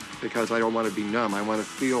because I don't want to be numb. I want to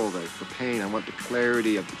feel the pain. I want the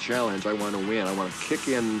clarity of the challenge. I want to win. I want to kick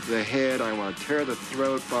in the head. I want to tear the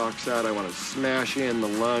throat box out. I want to smash in the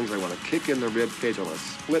lungs. I want to kick in the rib cage. I want to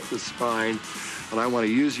split the spine. And I want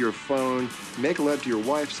to use your phone, make love to your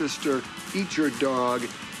wife, sister, eat your dog,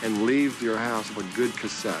 and leave your house with a good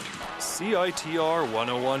cassette. CITR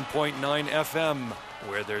 101.9 FM,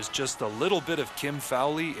 where there's just a little bit of Kim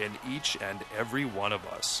Fowley in each and every one of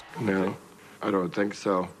us. No, I don't think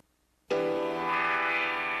so.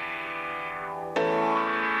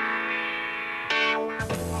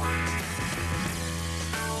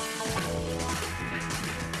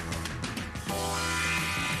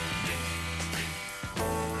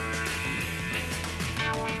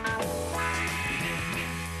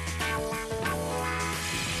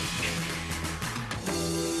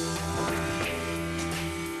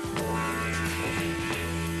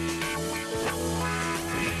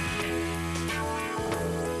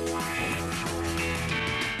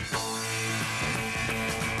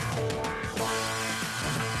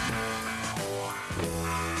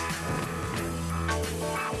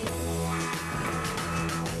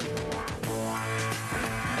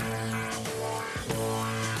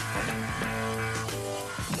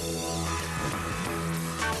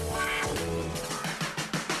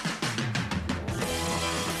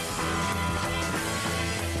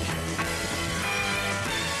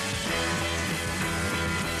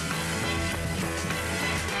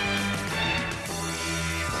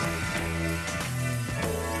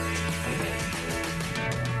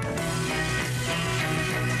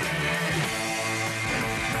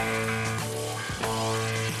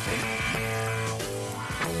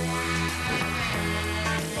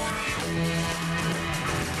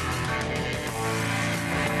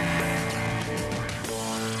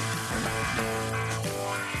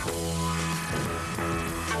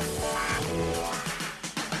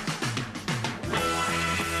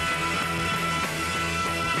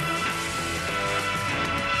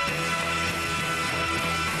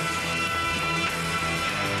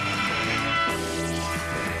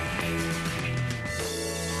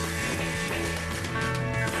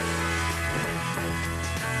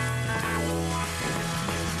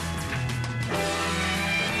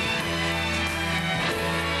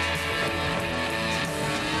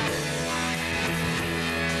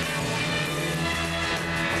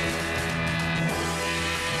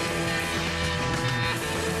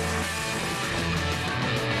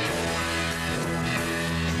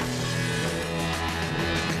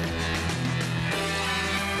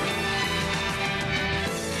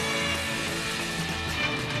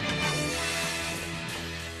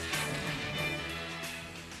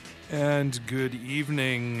 And good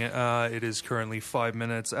evening. It is currently 5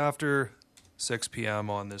 minutes after 6 p.m.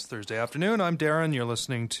 on this Thursday afternoon. I'm Darren. You're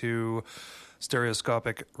listening to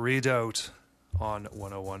Stereoscopic Redoubt on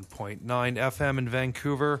 101.9 FM in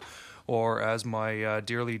Vancouver, or as my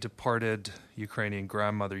dearly departed Ukrainian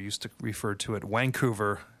grandmother used to refer to it,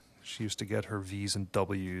 Vancouver. She used to get her V's and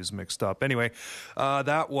W's mixed up. Anyway,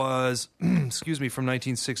 that was, excuse me, from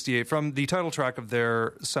 1968, from the title track of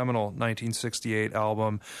their seminal 1968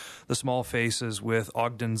 album, The Small Faces with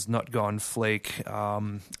Ogden's Nut Gone Flake.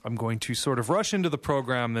 I'm going to sort of rush into the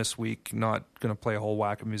program this week, not going to play a whole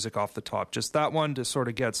whack of music off the top, just that one to sort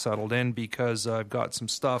of get settled in because I've got some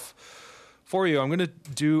stuff for you. I'm going to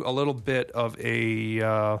do a little bit of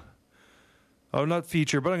a... not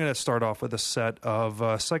feature, but I'm going to start off with a set of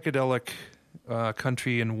psychedelic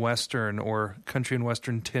country and western, or country and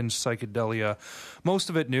western tinged psychedelia, most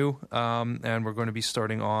of it new, and we're going to be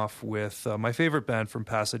starting off with my favorite band from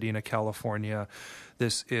Pasadena, California.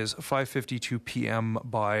 This is 5:52 p.m.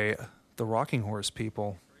 by the Rocking Horse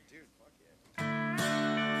People.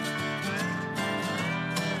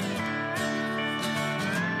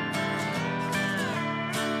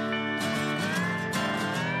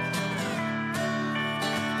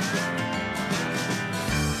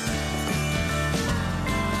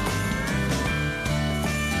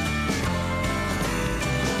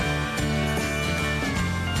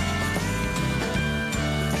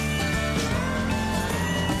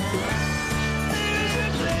 There's a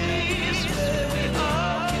place where we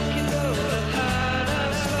are.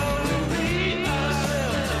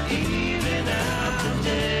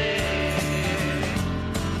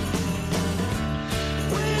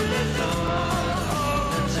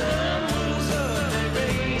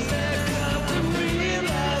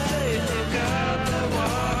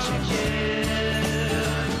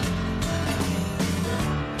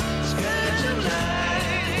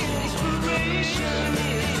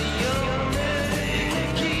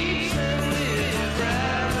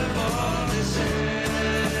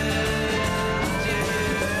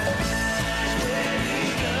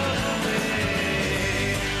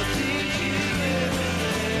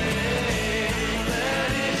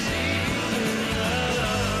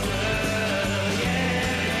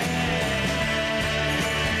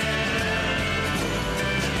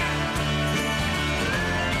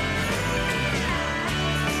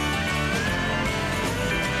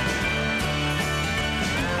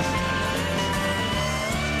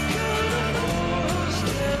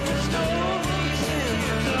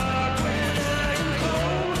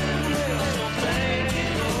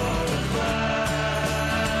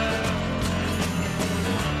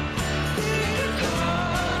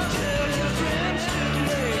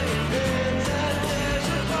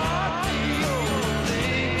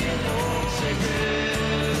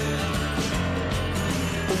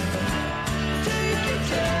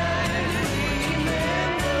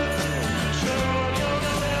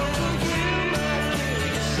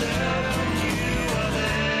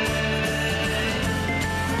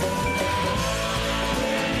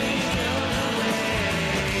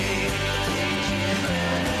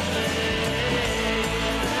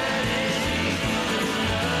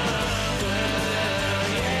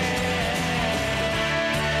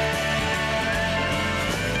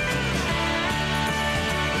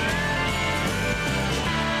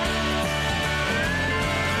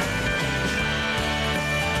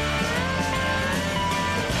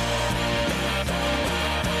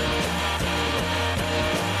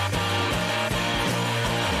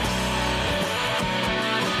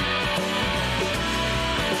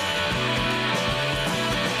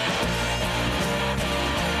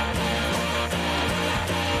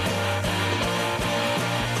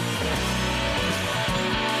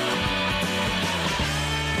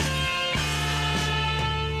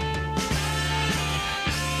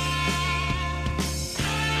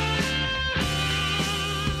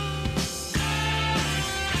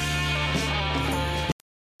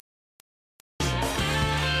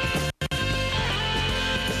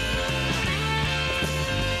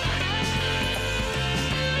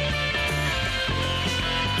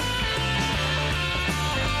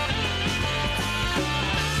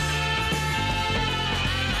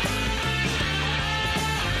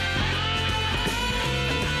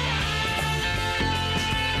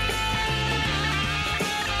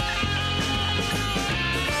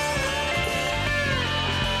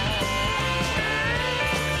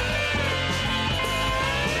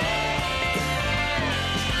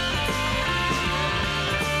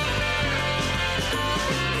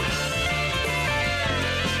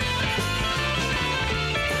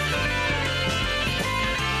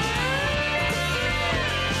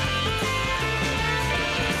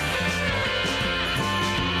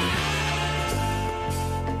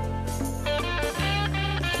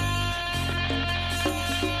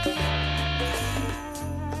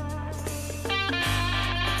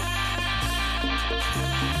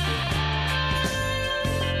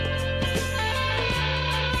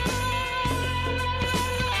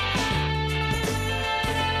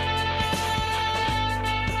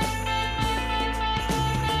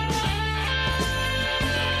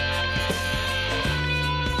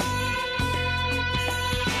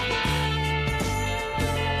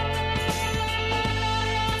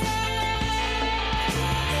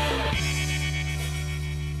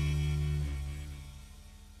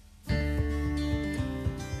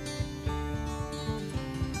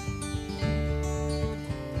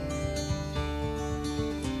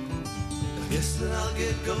 Guess that I'll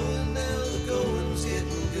get going now, the going's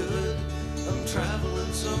getting good. I'm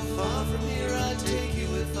traveling so far from here, I'd take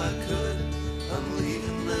you if I could. I'm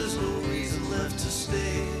leaving, there's no reason left to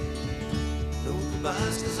stay. No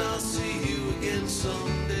goodbyes, cause I'll see you again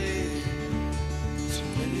someday. So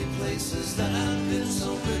many places that I've been,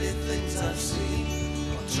 so many things I've seen.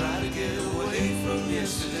 I'll try to get away from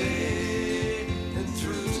yesterday and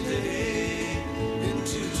through today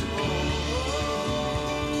into tomorrow.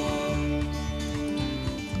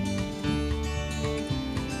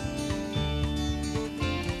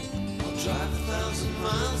 Drive 1,000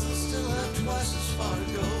 miles and still have twice as far to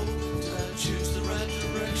go. Did I choose the right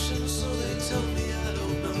direction? So they tell me I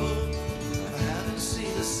don't know. I haven't seen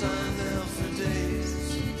a sign now for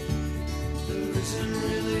days. There isn't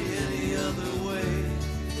really any other way.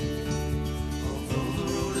 Although the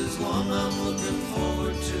road is long, I'm looking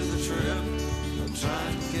forward to the trip. I'm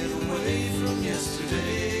trying to get away from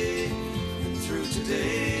yesterday and through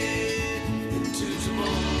today into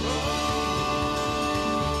tomorrow.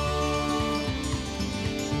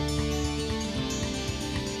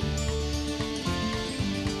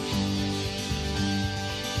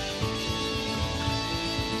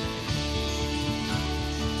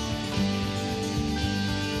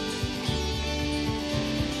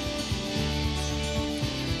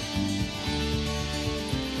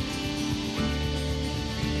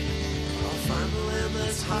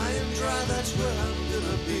 High and dry, that's where I'm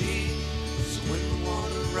gonna be. So when the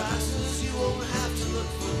water rises, you won't have to look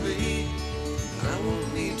for me. And I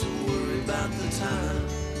won't need to worry about the time.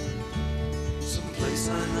 Someplace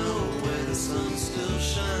I know where the sun still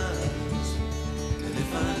shines. And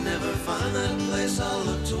if I never find that place, I'll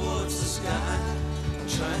look towards the sky. I'll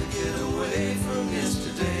try to get away from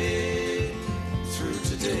yesterday, through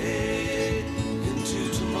today, into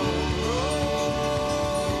tomorrow.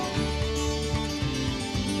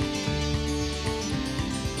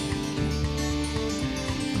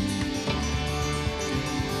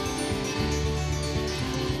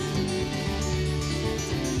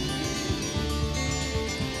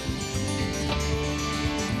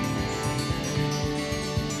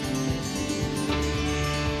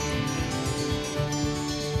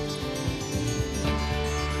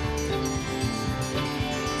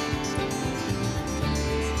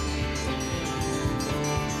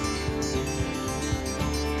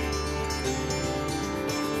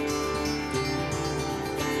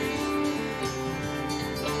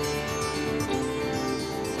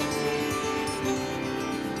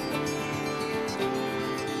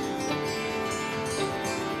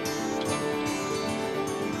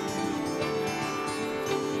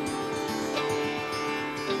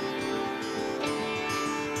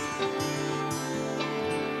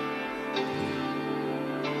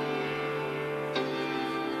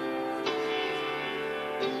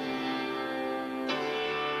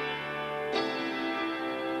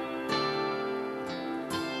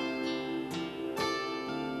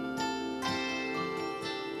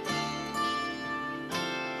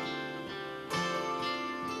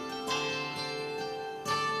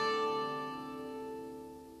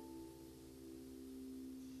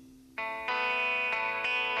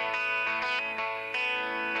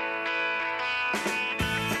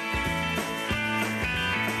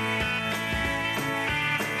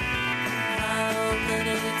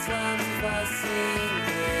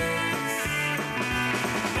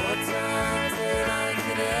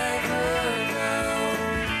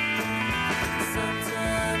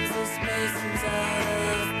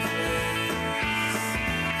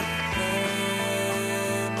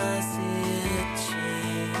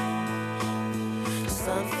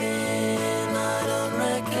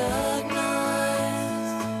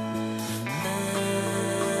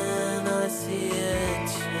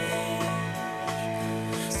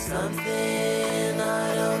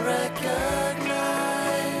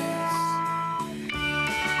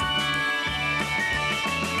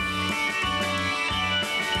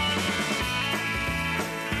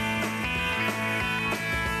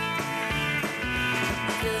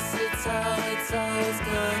 It's always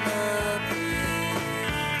gonna be.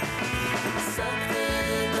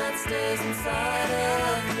 stays inside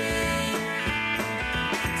of me.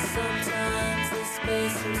 Sometimes the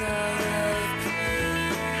space is out of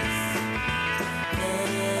place,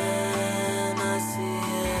 and I see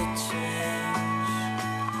it change.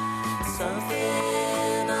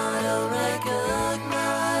 Something I don't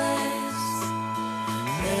recognize,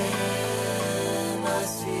 and I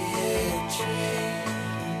see it change.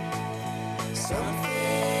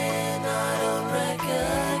 Something I don't recognize.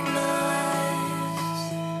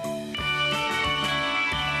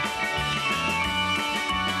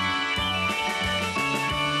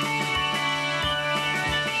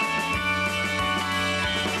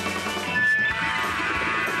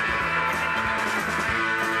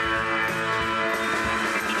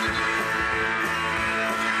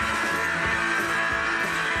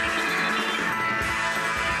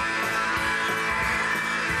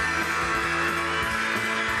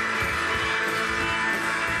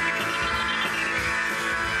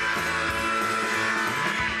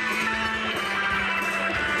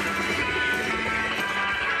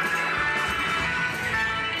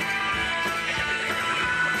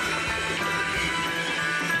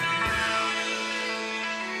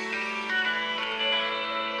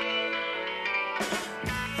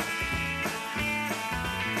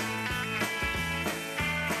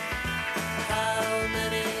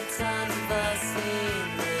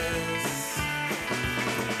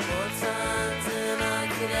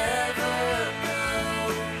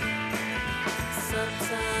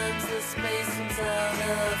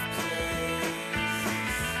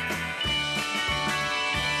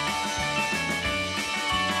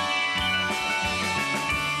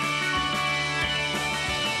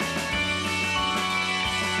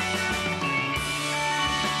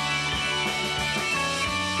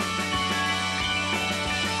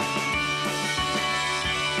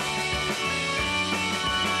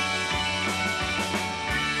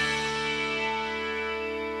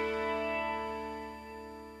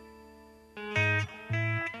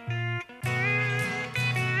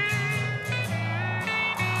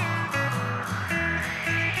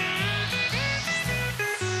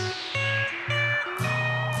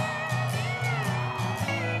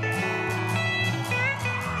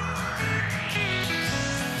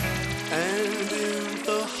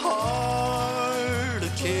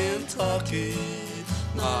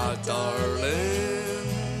 My darling,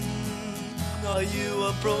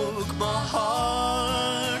 you broke my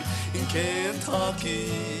heart in Kentucky,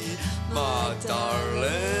 my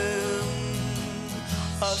darling.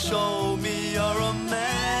 Show me you're a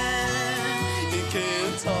man in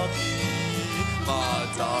Kentucky, my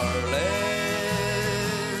darling.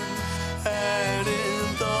 And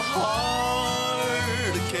in the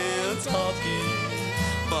heart of Kentucky,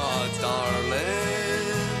 my darling.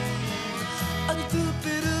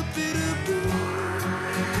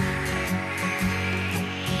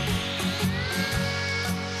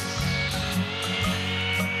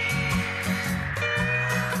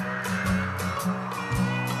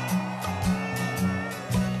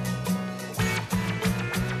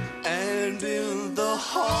 And in the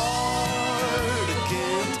heart of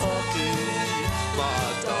Kentucky, my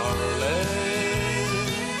darling,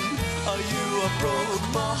 you broke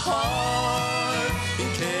my heart in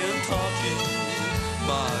Kentucky,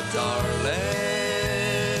 my darling.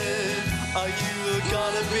 You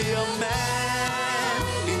gotta be a man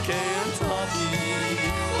in Kentucky,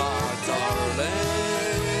 my darling.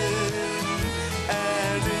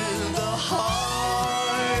 And in the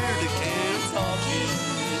heart of Kentucky,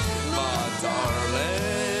 my darling.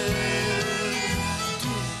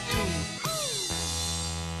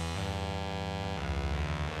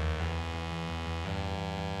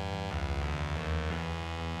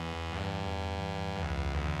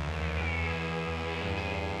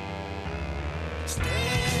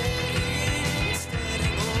 Steady, steady,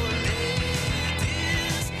 boy.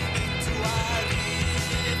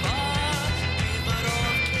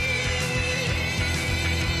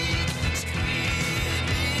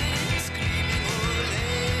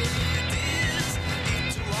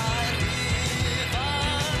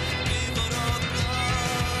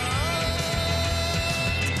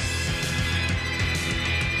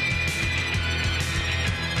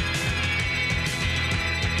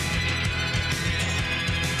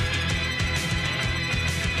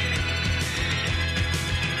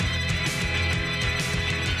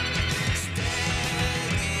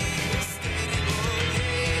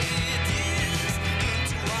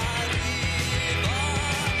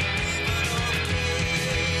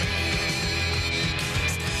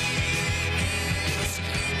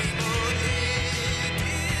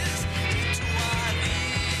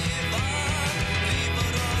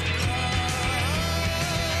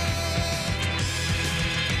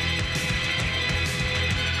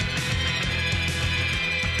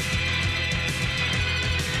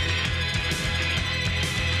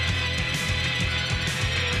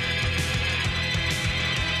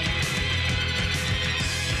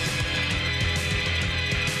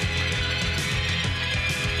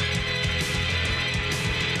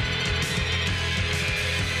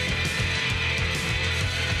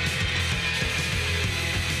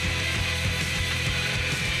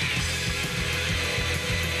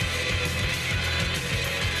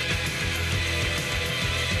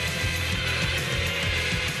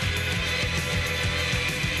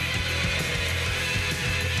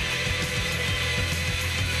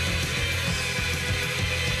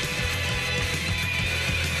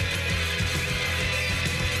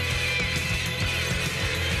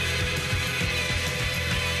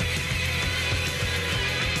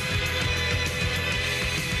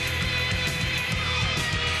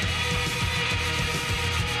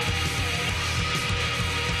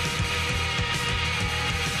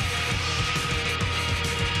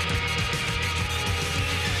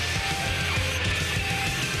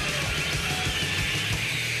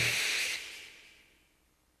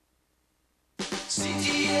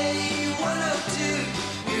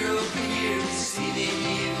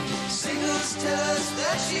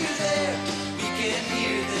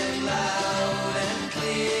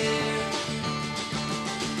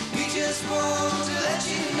 just want to let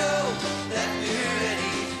you know that we're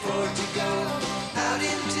ready for to go out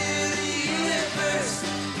into the universe.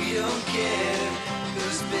 We don't care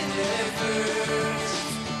who's been there first.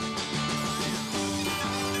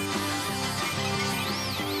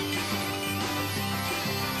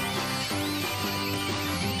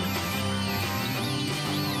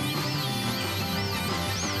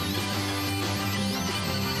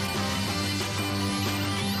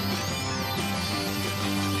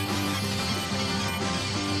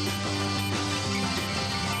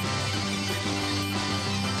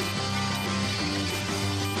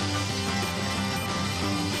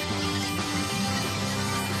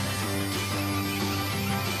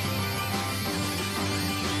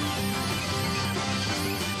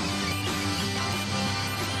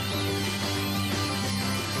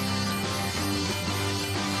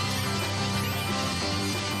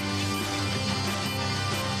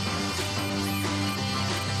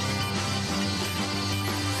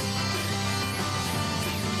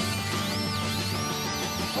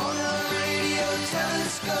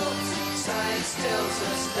 Science tells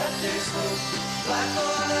us that there's hope. Life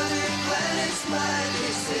on other planets might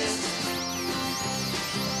exist.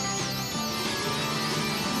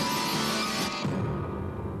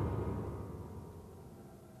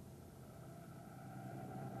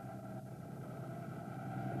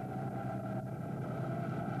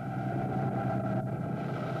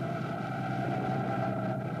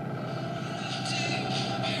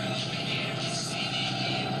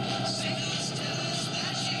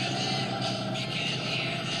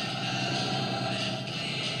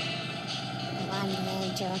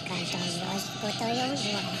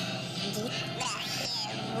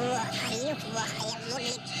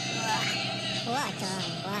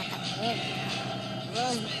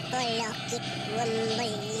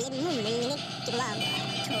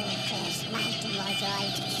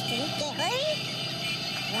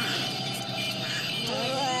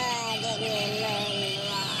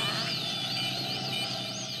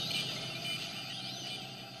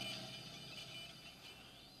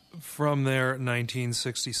 From their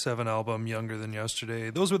 1967 album, Younger Than Yesterday.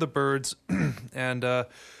 Those were the Byrds, and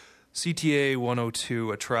CTA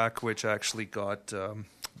 102, a track which actually got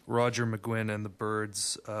Roger McGuinn and the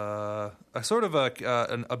Byrds a sort of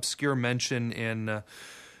an obscure mention in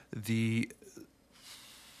the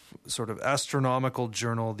sort of astronomical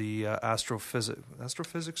journal, the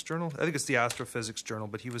Astrophysics Journal? I think it's the Astrophysics Journal,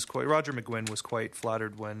 but Roger McGuinn was quite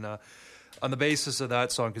flattered when... on the basis of that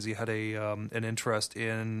song, because he had an interest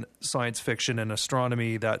in science fiction and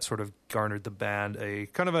astronomy, that sort of garnered the band a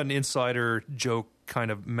kind of an insider joke kind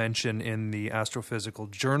of mention in the Astrophysical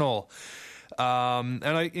Journal. And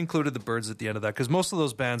I included the Byrds at the end of that, because most of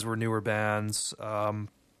those bands were newer bands. The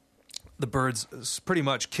Byrds pretty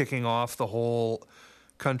much kicking off the whole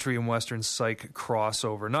country and western psych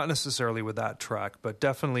crossover. Not necessarily with that track, but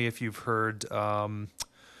definitely if you've heard...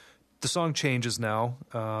 the song changes now.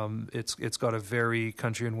 It's got a very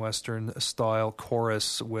country and western style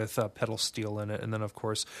chorus with pedal steel in it. And then, of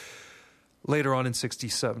course, later on in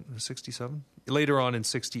 67? Later on in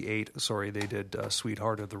 68, they did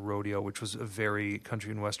Sweetheart of the Rodeo, which was a very country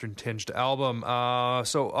and western tinged album.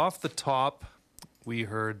 So off the top, we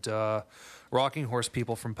heard Rocking Horse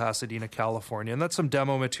People from Pasadena, California. And that's some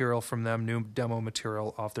demo material from them, new demo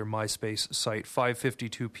material off their MySpace site,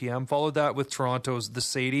 5:52 p.m. Followed that with Toronto's The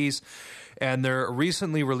Sadies and their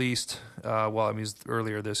recently released,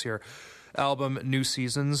 earlier this year, album New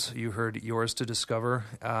Seasons. You heard Yours to Discover.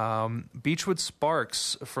 Beachwood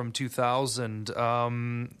Sparks from 2000.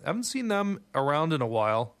 Haven't seen them around in a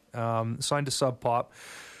while. Signed to Sub Pop.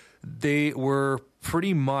 They were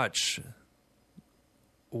pretty much...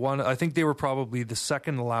 I think they were probably the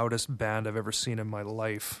second loudest band I've ever seen in my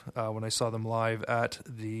life when I saw them live at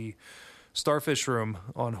the Starfish Room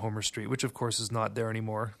on Homer Street, which of course is not there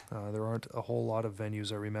anymore. There aren't a whole lot of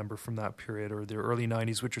venues I remember from that period or the early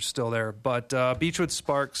 90s which are still there. But Beachwood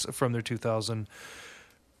Sparks from their 2000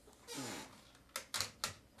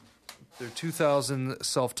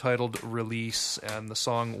 self-titled release, and the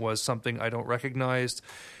song was Something I Don't Recognize.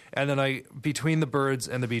 And then between the Byrds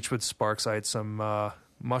and the Beachwood Sparks, I had some...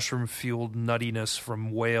 mushroom-fueled nuttiness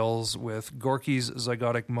from Wales with Gorky's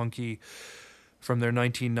Zygotic Monkey from their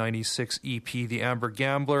 1996 EP, The Amber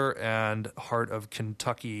Gambler, and Heart of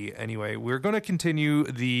Kentucky. Anyway, we're going to continue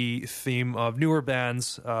the theme of newer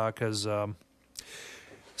bands because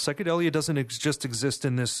psychedelia doesn't just exist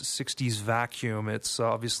in this 60s vacuum. It's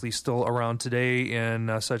obviously still around today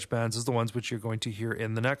in such bands as the ones which you're going to hear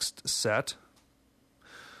in the next set,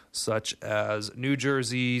 such as New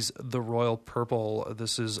Jersey's The Royal Purple.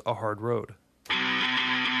 This is A Hard Road.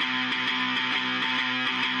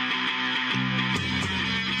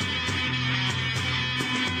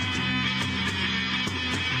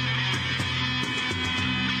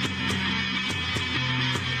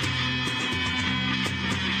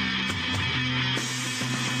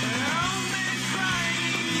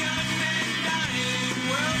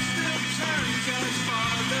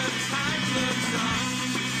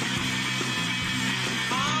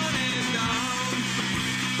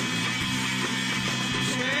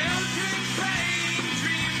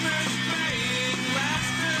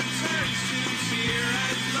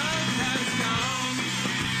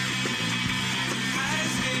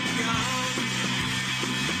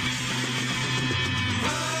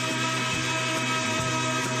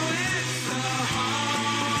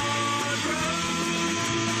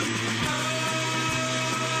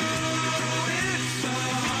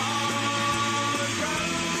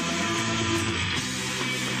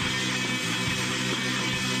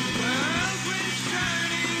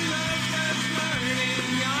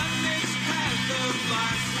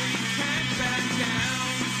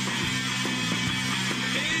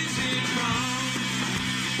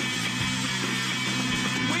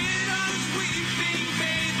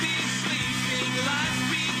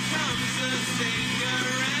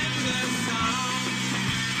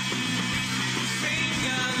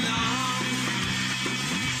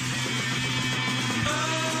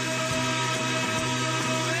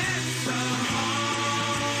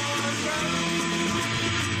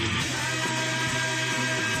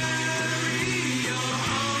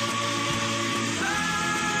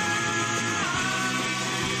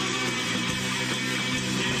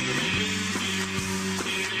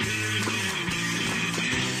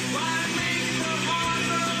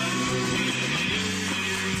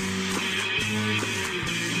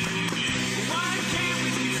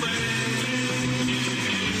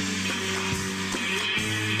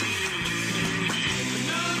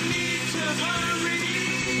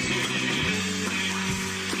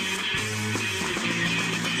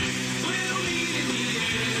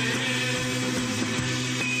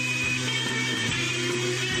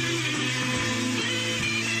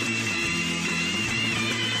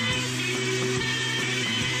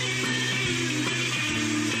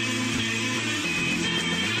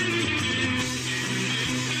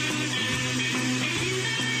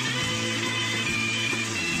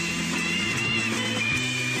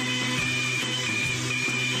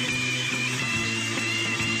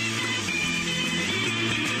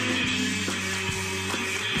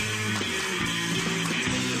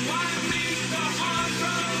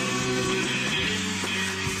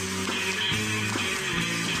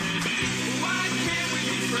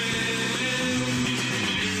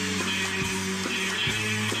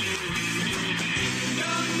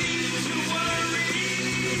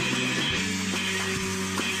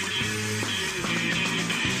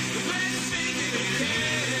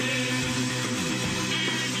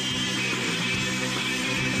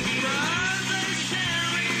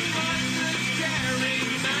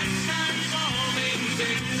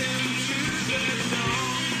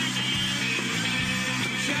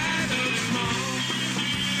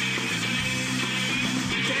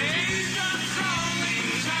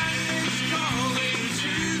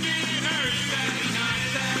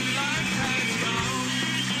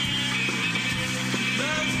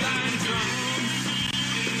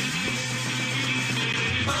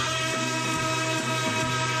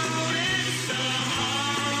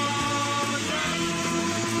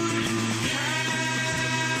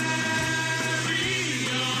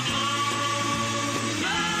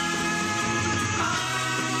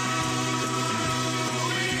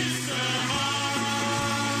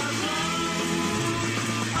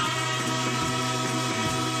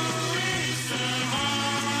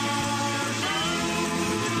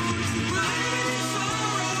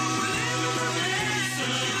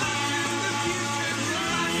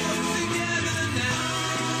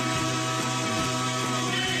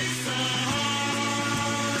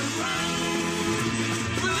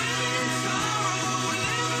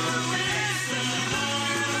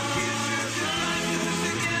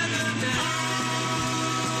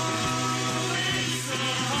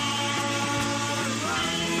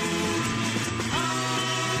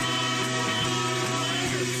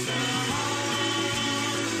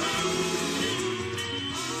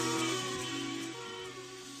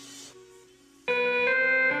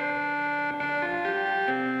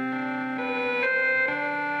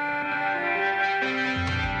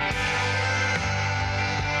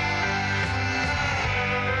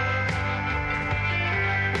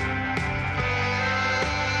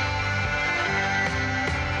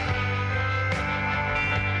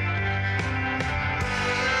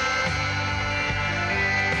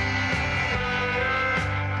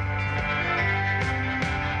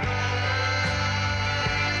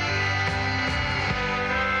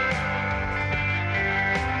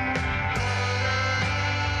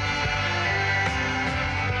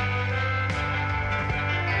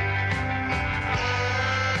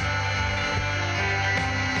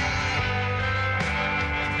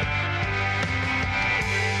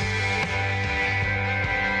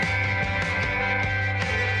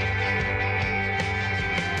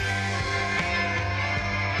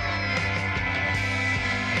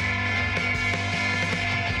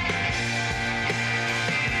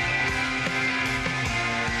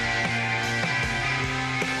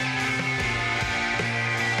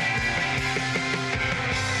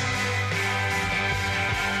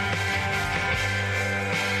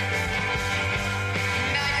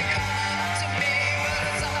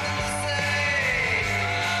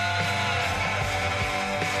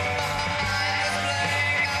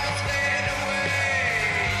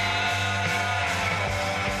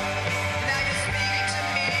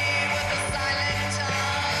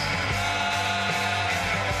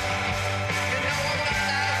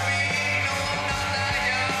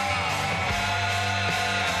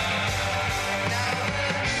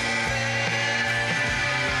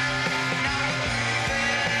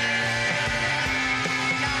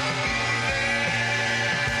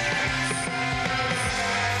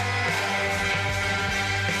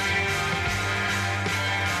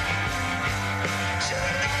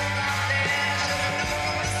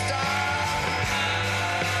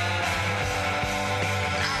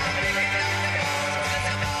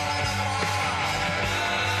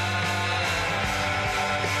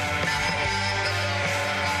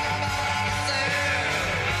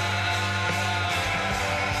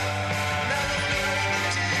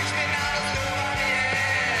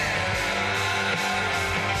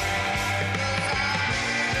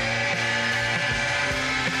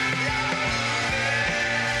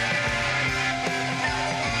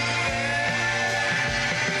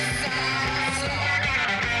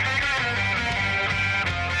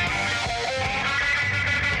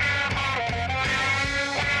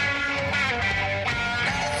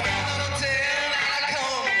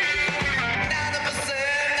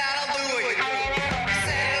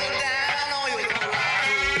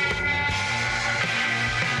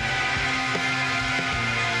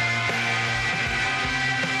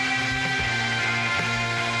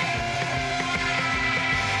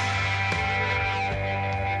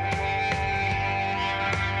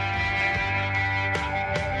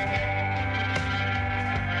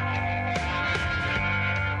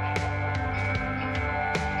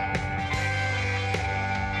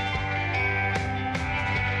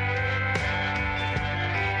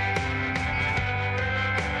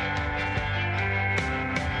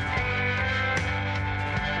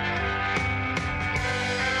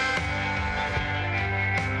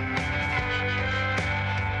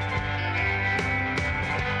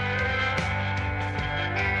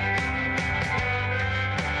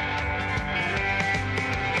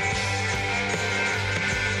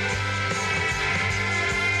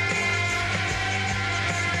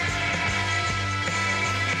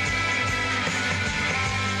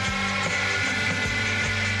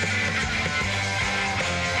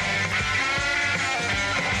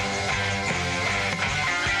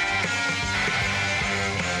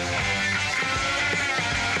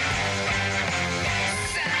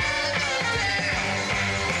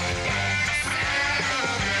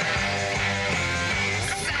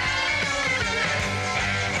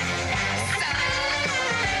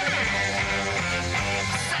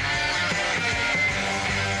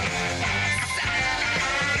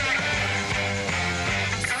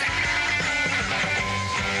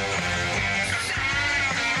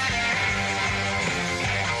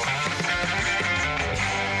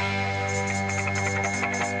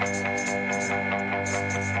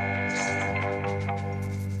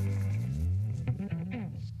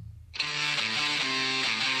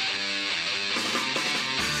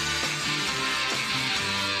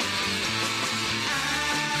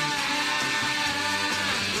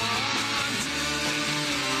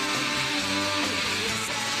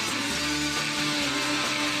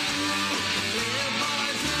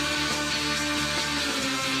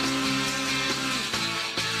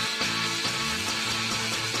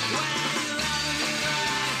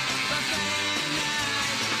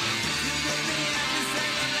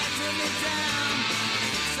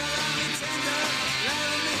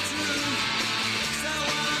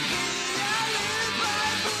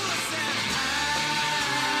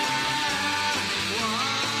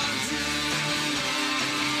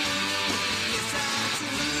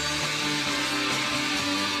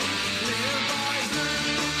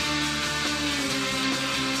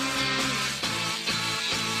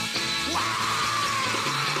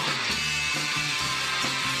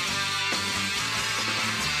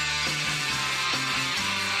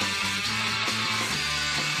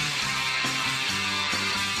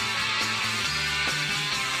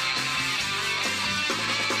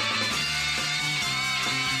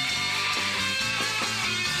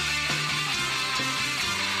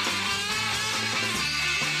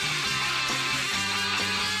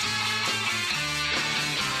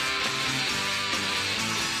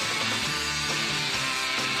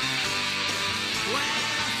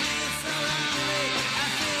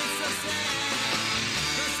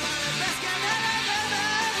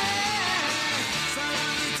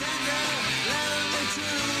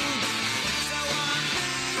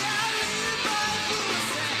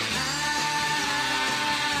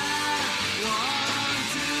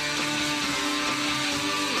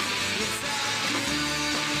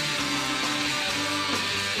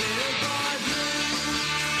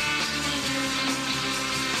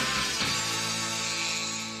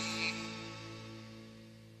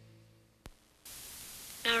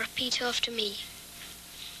 repeat after me.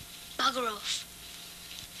 Bugger off.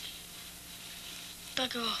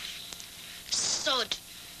 Bugger off. Sod.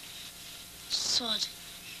 Sod.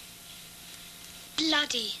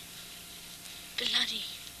 Bloody. Bloody.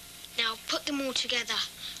 Now put them all together.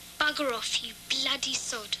 Bugger off, you bloody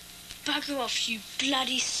sod. Bugger off, you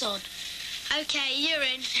bloody sod. Okay, you're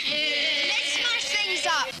in. Let's smash things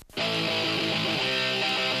up.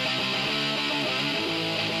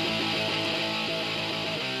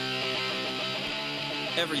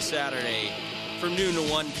 Every Saturday from noon to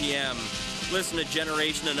 1 p.m. Listen to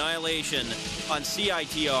Generation Annihilation on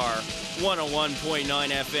CITR 101.9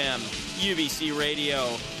 FM, UBC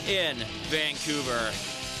Radio in Vancouver.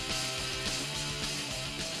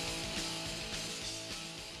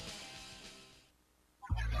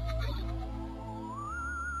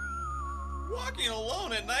 Walking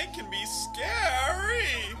alone at night can be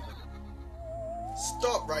scary.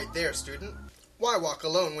 Stop right there, student. Why walk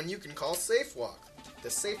alone when you can call SafeWalk? The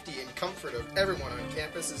safety and comfort of everyone on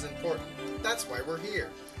campus is important. That's why we're here.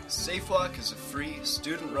 SafeWalk is a free,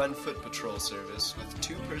 student-run foot patrol service with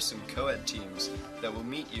two-person co-ed teams that will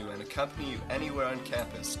meet you and accompany you anywhere on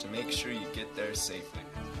campus to make sure you get there safely.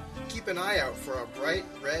 Keep an eye out for our bright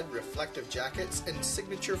red reflective jackets and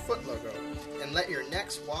signature foot logo, and let your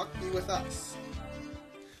next walk be with us.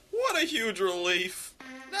 What a huge relief.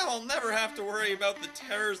 Now I'll never have to worry about the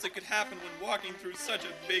terrors that could happen when walking through such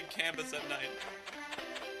a big campus at night.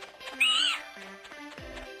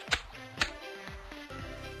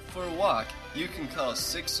 For a walk, you can call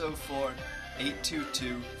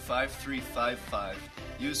 604-822-5355,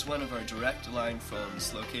 use one of our direct line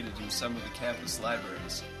phones located in some of the campus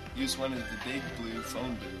libraries, use one of the big blue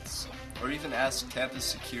phone booths, or even ask campus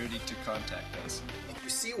security to contact us. If you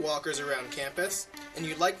see walkers around campus, and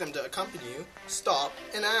you'd like them to accompany you, stop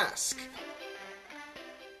and ask.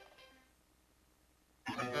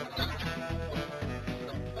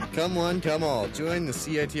 Come one, come all. Join the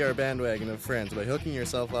CITR bandwagon of friends by hooking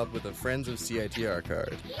yourself up with a Friends of CITR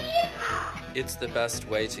card. It's the best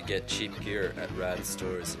way to get cheap gear at rad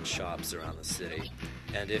stores and shops around the city.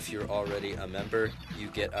 And if you're already a member, you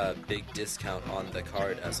get a big discount on the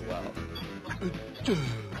card as well.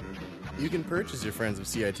 You can purchase your Friends of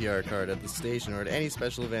CITR card at the station or at any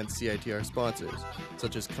special events CITR sponsors,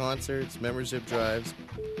 such as concerts, membership drives,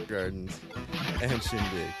 gardens, and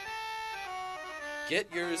shindig.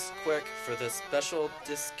 Get yours quick for the special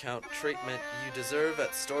discount treatment you deserve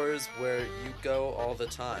at stores where you go all the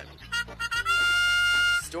time.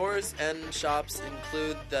 Stores and shops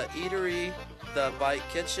include the Eatery, the Bike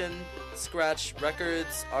Kitchen, Scratch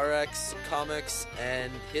Records, RX Comics,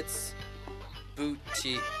 and Hits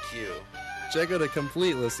Boutique. Check out a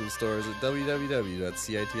complete list of stores at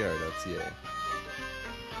www.citr.ca.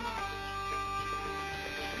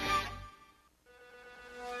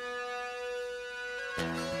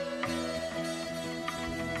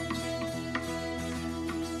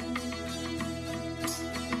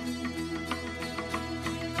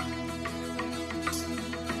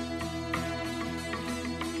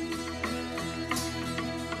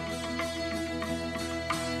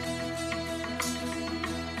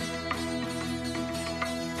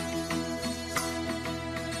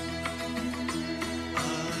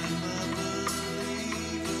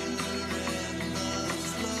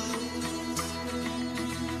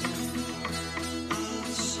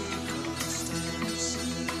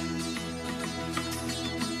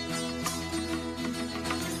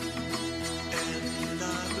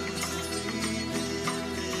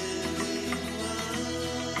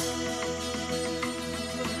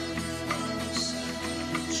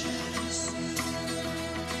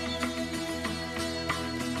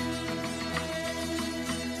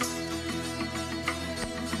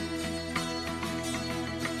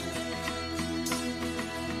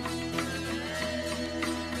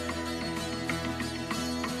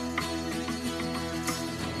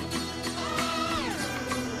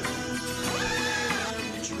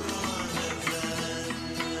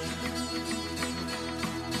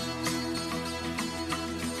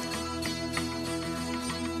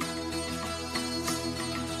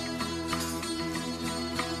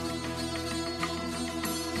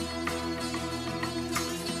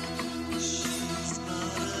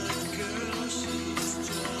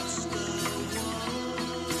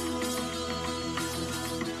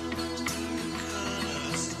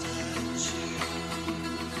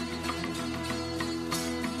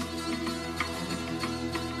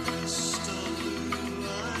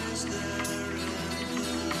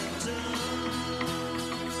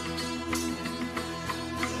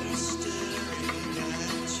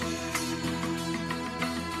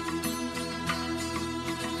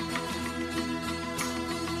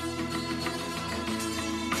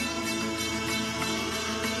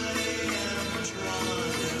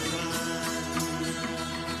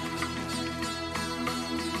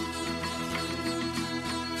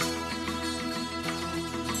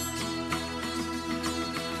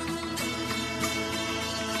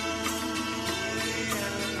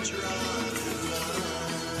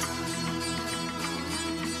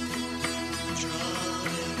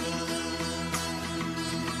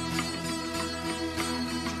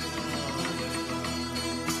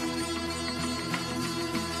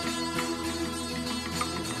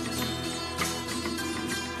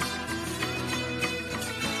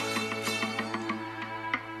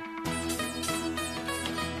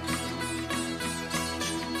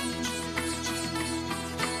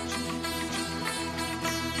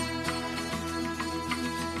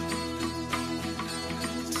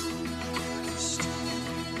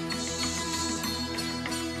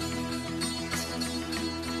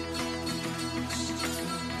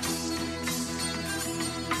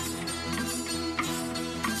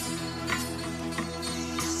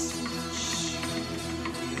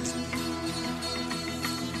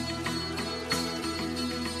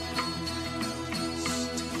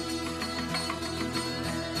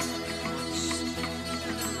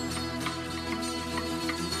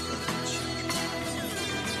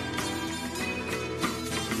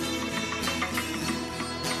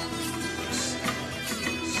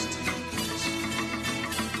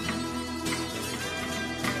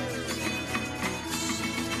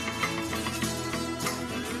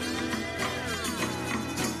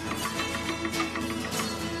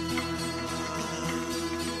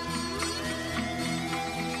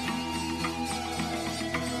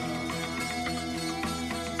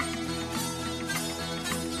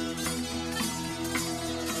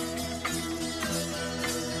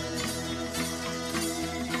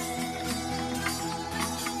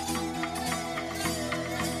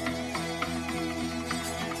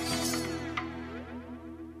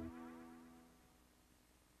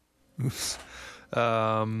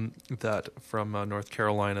 That from North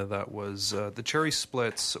Carolina. That was the Cherry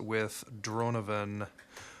Splits with Dronovan.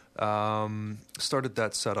 Started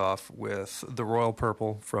that set off with the Royal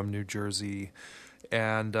Purple from New Jersey.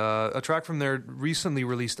 And a track from their recently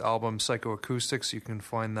released album, Psychoacoustics. You can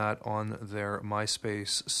find that on their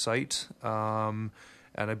MySpace site. And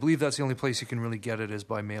I believe that's the only place you can really get it is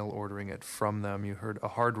by mail ordering it from them. You heard A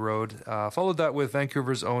Hard Road. Followed that with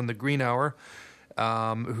Vancouver's own The Green Hour,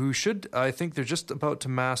 who should, I think they're just about to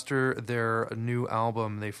master their new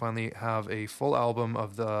album. They finally have a full album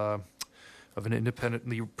of an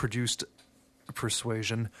independently produced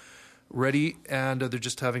Persuasion ready, and they're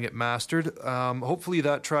just having it mastered. Hopefully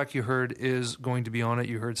that track you heard is going to be on it.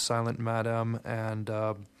 You heard Silent Madame, and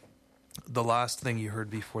the last thing you heard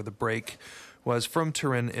before the break was from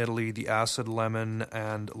Turin, Italy, the Acid Lemon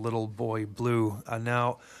and Little Boy Blue.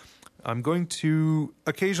 Now, I'm going to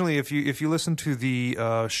occasionally, if you listen to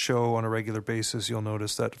the show on a regular basis, you'll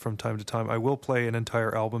notice that from time to time I will play an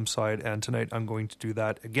entire album side, and tonight I'm going to do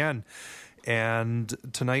that again. And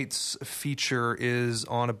tonight's feature is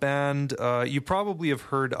on a band you probably have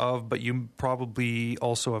heard of, but you probably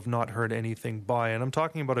also have not heard anything by. And I'm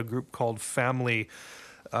talking about a group called Family.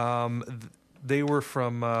 They were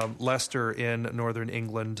from Leicester in northern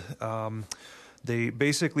England. They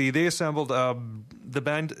assembled the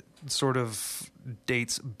band sort of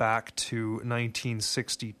dates back to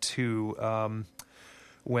 1962.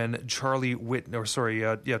 When Charlie Whitney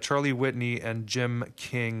and Jim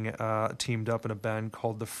King teamed up in a band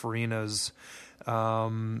called the Farinas.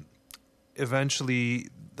 Eventually,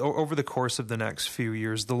 over the course of the next few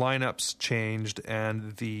years, the lineups changed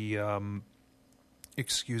and the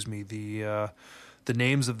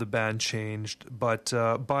names of the band changed. But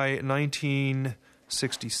by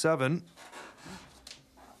 1967,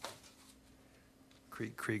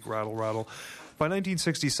 creak, rattle. By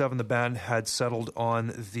 1967, the band had settled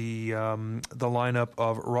on the lineup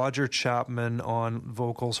of Roger Chapman on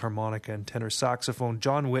vocals, harmonica, and tenor saxophone,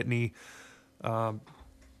 Charlie Whitney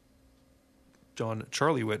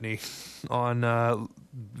on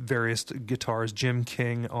various guitars, Jim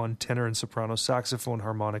King on tenor and soprano saxophone,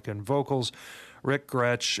 harmonica, and vocals, Rick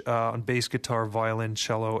Gretsch on bass guitar, violin,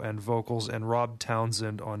 cello, and vocals, and Rob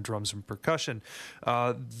Townsend on drums and percussion.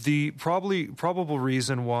 The probable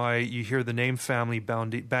reason why you hear the name Family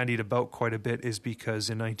bandied about quite a bit is because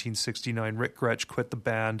in 1969, Rick Gretsch quit the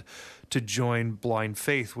band to join Blind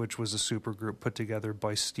Faith, which was a supergroup put together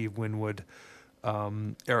by Steve Winwood,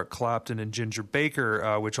 Eric Clapton, and Ginger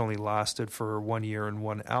Baker, which only lasted for 1 year and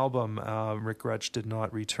one album. Rick Gretsch did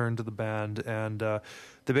not return to the band, and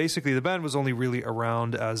the band was only really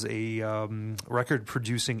around as a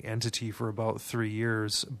record-producing entity for about 3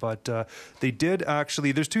 years. But they did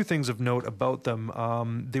actually. There's two things of note about them.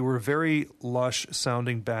 They were a very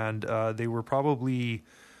lush-sounding band. They were probably.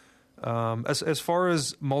 As far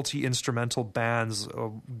as multi-instrumental bands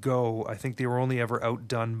go, I think they were only ever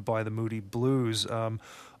outdone by the Moody Blues.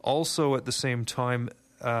 Also, at the same time,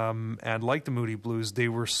 and like the Moody Blues, they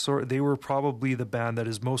were probably the band that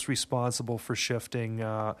is most responsible for shifting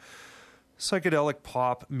psychedelic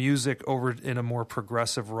pop music over in a more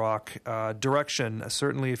progressive rock direction.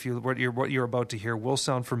 Certainly, what you're about to hear will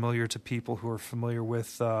sound familiar to people who are familiar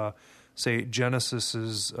with, say,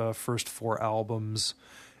 Genesis's first 4 albums.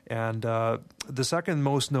 And the second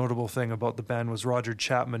most notable thing about the band was Roger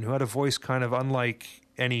Chapman, who had a voice kind of unlike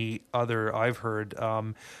any other I've heard.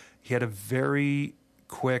 He had a very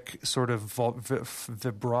quick sort of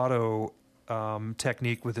vibrato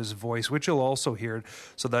technique with his voice, which you'll also hear.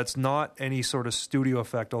 So that's not any sort of studio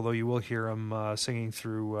effect, although you will hear him singing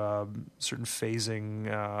through certain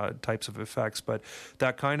phasing types of effects. But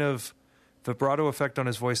that kind of vibrato effect on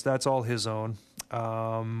his voice, that's all his own.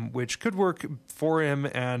 Which could work for him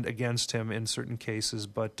and against him in certain cases.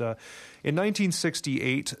 But in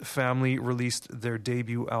 1968, Family released their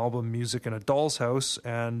debut album, Music in a Doll's House,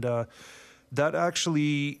 and that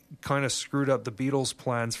actually kind of screwed up the Beatles'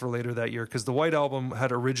 plans for later that year, because the White Album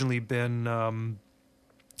had originally been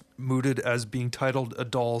mooted as being titled A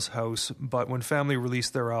Doll's House, but when Family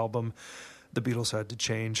released their album, the Beatles had to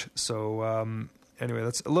change. So anyway,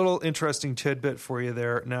 that's a little interesting tidbit for you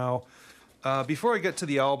there. Now, before I get to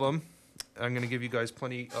the album, I'm going to give you guys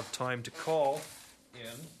plenty of time to call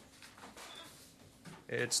in.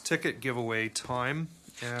 It's ticket giveaway time,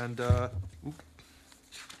 and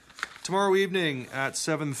tomorrow evening at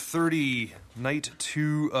 7:30, night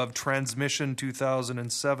 2 of Transmission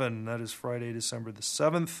 2007. That is Friday, December the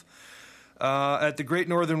 7th. At the Great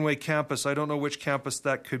Northern Way campus. I don't know which campus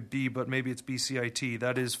that could be, but maybe it's BCIT.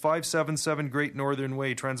 That is 577 Great Northern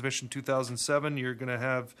Way, Transmission 2007. You're going to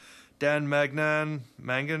have Dan Mangan,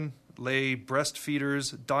 Lay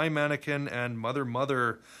Breastfeeders, Die Mannequin, and Mother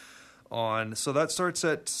Mother on. So that starts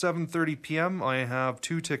at 7:30 p.m. I have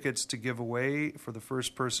 2 tickets to give away for the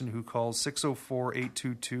first person who calls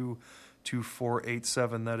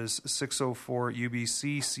 604-822-2487. That is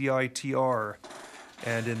 604-UBC-CITR.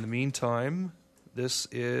 And in the meantime, this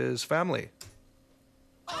is Family.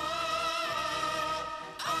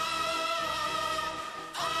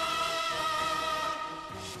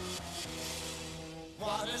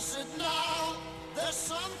 What is it now? There's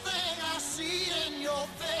something I see in your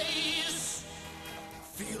face.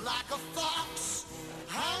 Feel like a fox,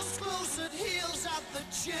 house close at heels at the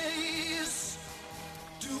chase.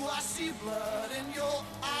 Do I see blood in your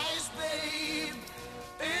eyes, babe?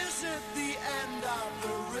 Is it the end of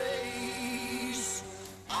the race?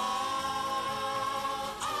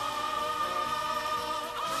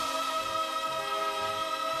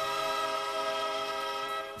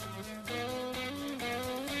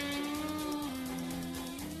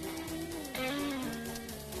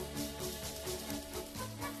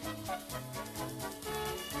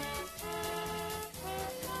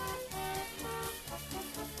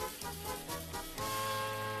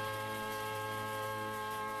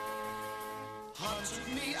 Hunted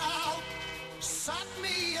me out, sucked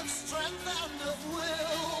me of strength and of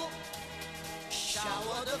will,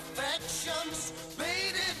 showered affections,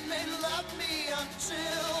 baited me, loved me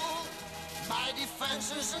until my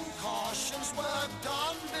defenses and cautions were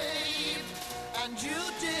gone, babe, and you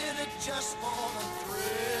did it just for the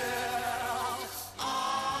thrill.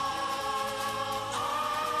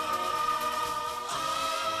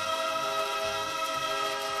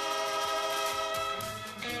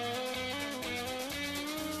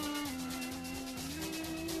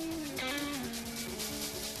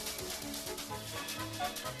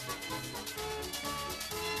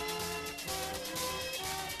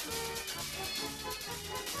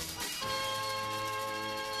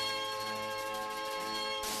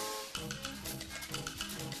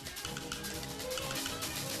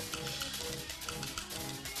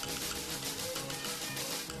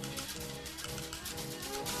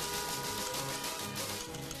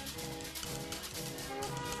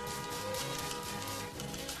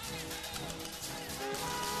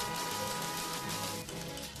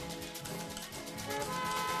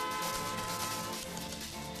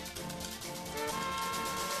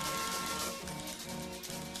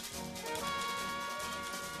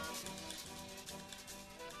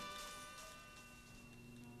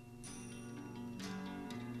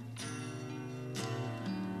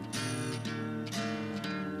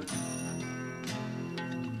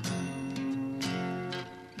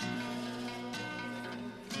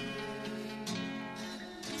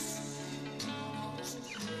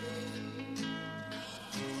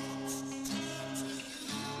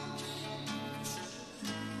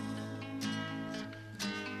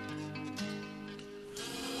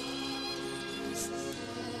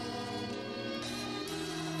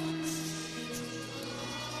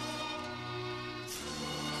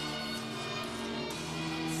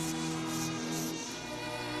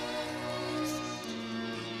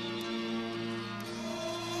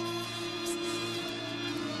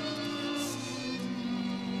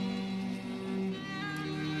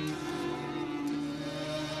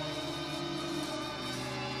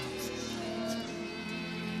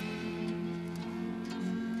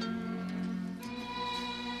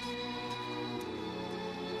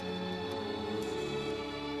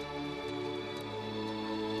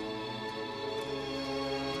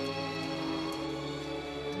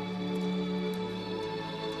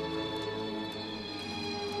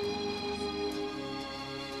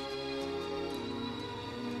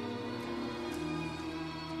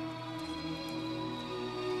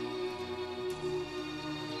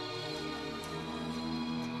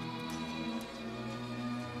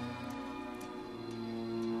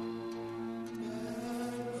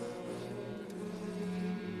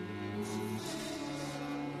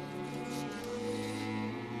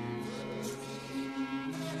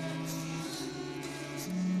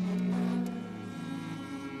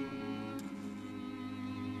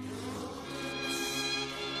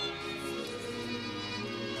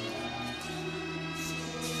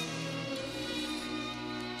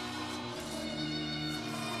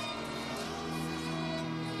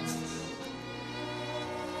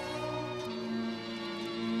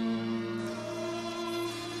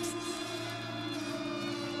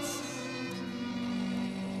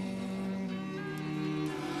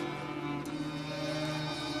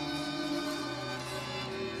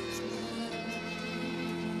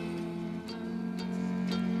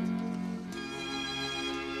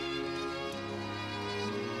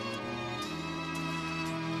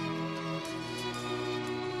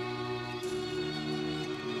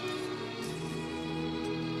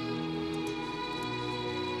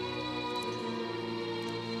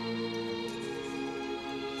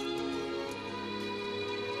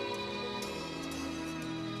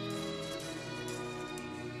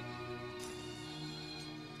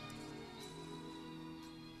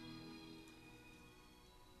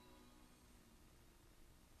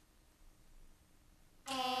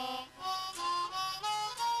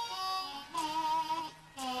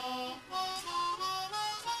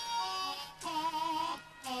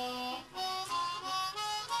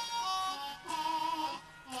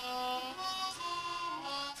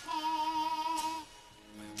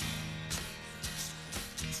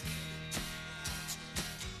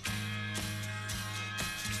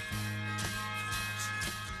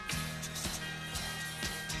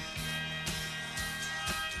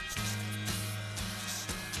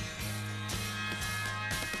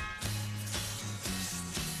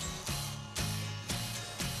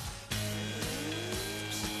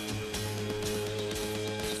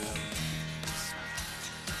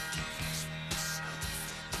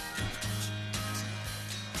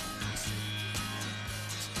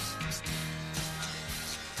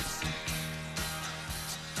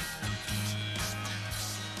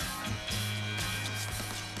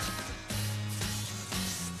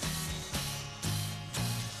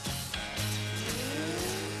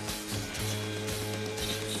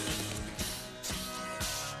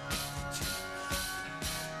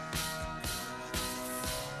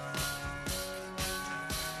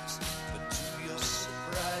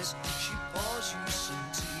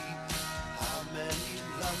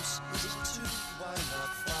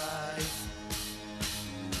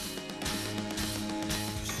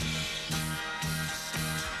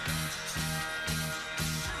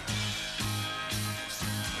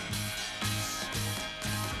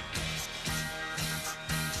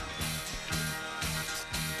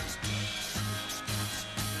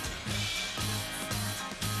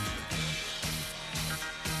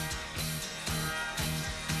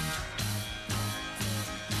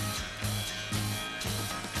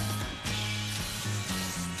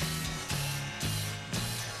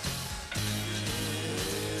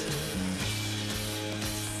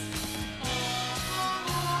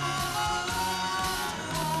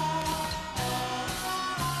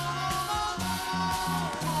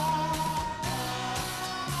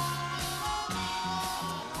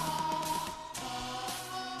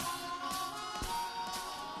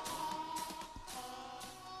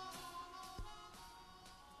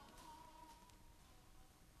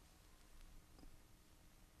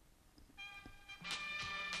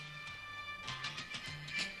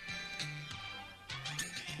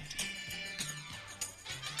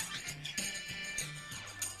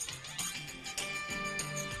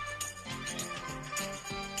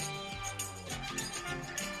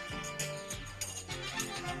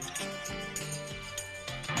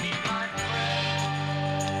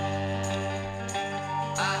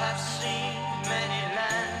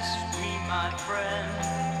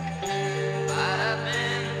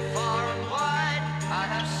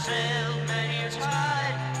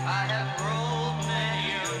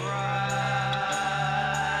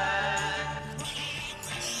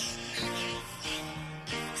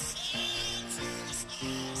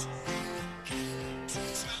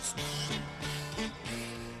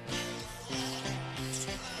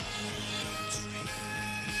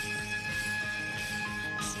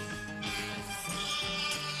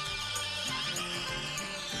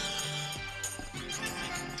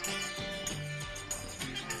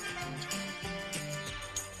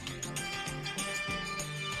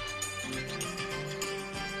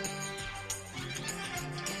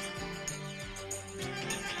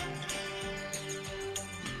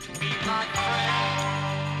 my friend.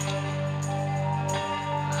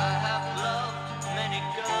 I have loved many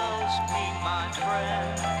girls, me, my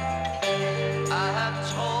friend. I have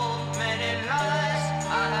told many lies,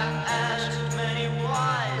 I have asked many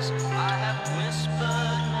whys, I have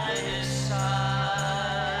whispered many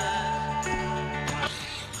sighs.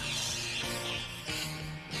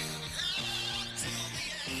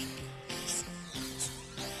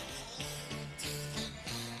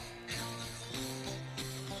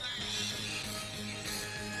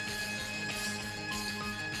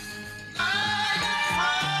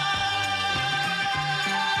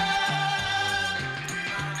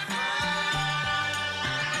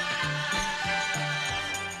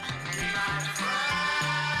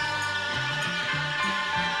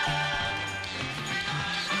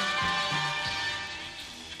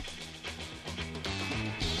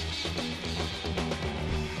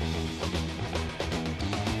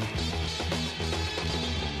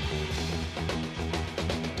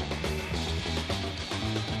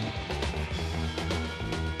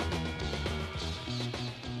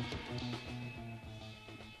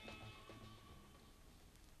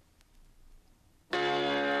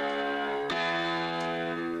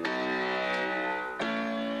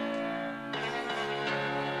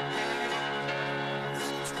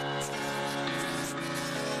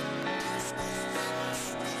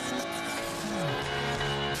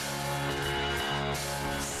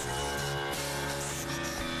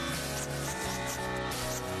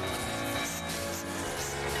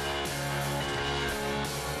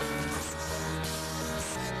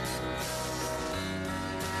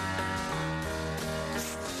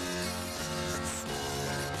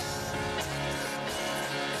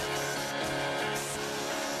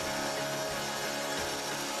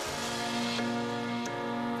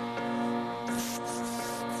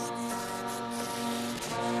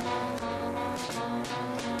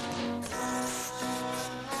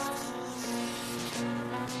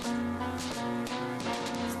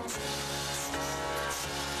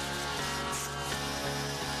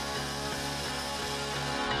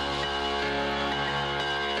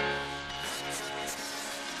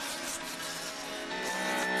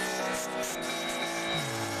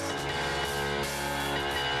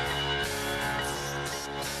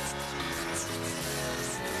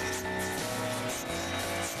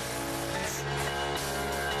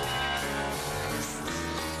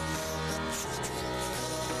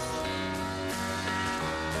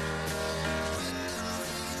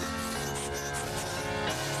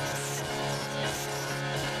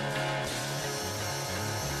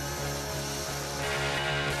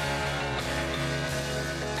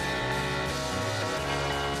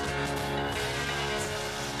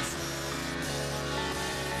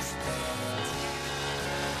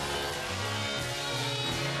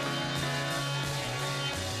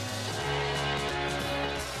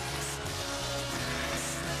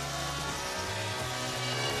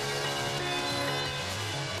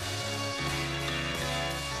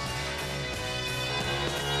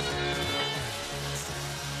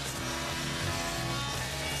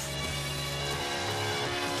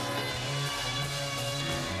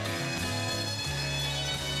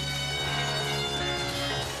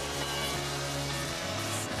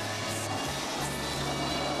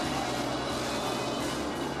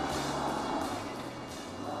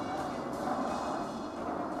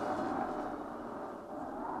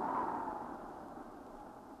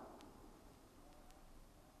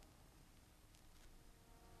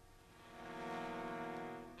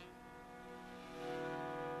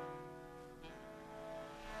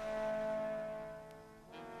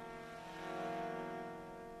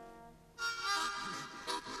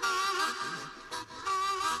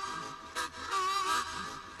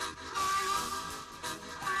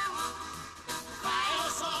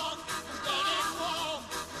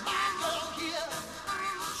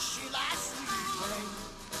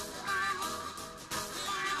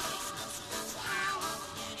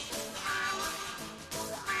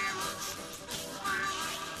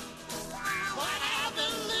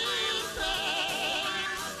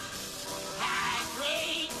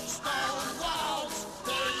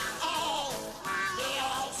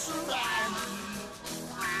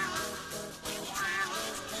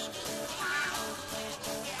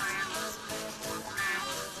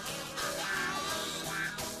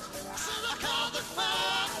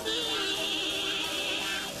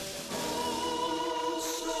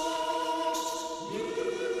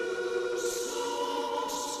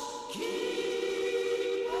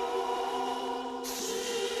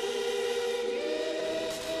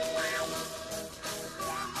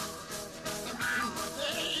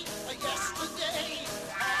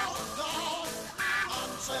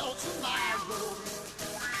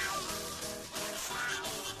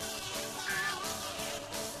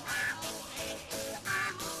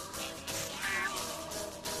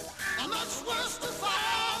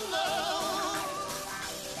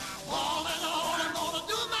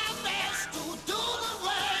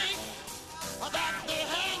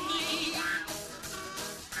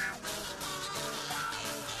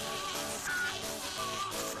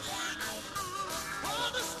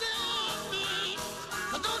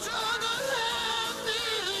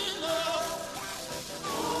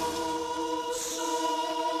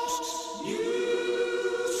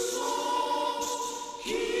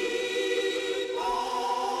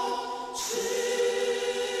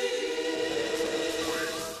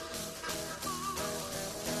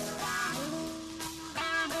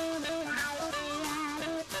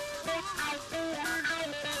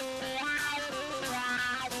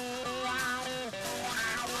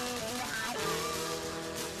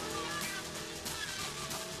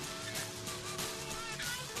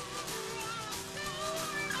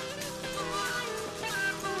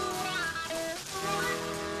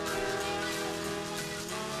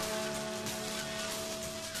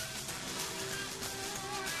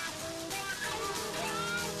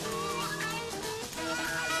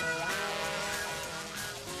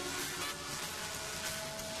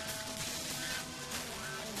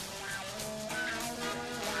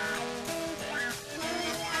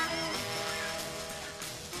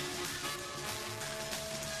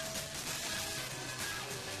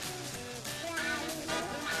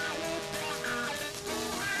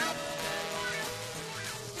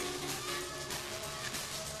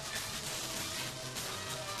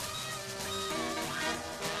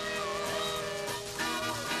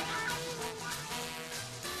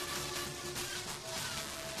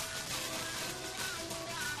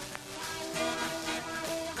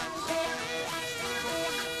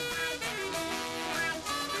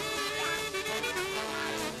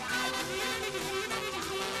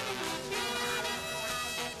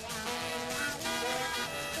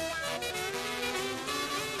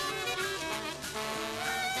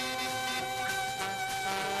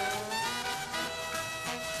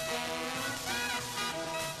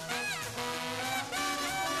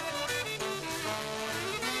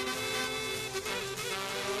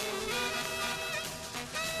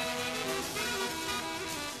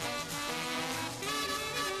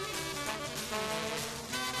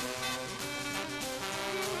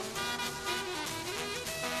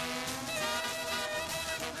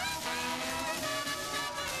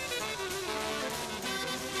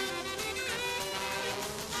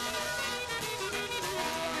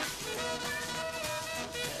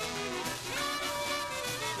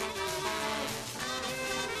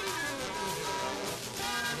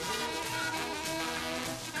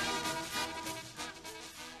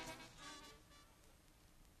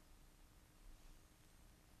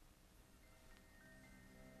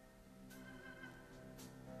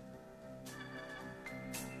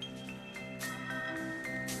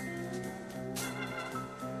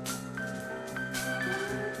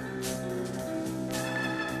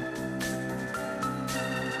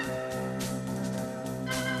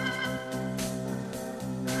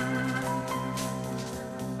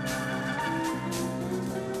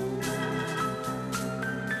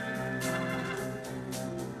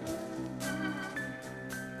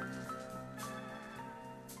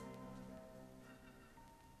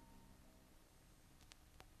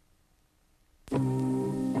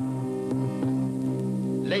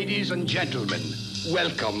 Ladies and gentlemen,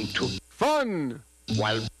 welcome to Fun!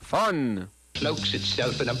 While Fun! cloaks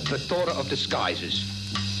itself in a plethora of disguises,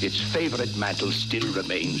 its favorite mantle still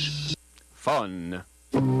remains. Fun.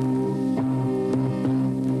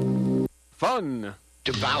 Fun.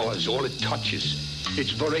 Devours all it touches,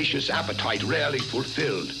 its voracious appetite rarely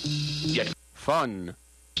fulfilled. Yet Fun.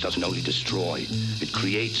 doesn't only destroy, it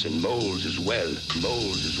creates and molds as well.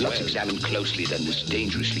 Let's examine closely then this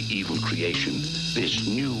dangerously evil creation, this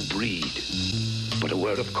new breed. But a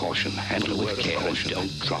word of caution, handle it with care and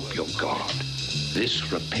don't drop your guard.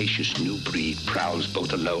 This rapacious new breed prowls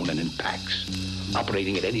both alone and in packs,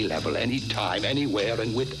 operating at any level, any time, anywhere,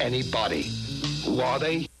 and with anybody. Who are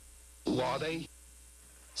they?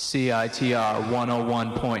 CITR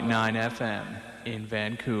 101.9 FM in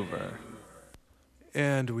Vancouver.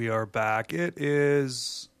 And we are back. It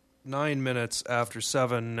is 9 minutes after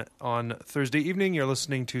 7 on Thursday evening. You're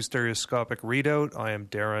listening to Stereoscopic Readout. I am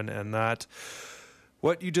Darren, and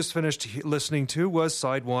what you just finished listening to was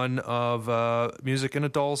side one of Music in a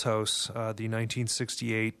Doll's House, the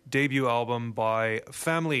 1968 debut album by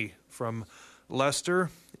Family from Leicester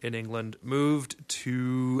in England, moved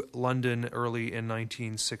to London early in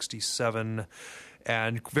 1967,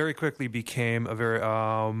 and very quickly became a very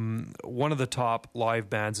one of the top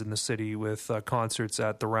live bands in the city, with concerts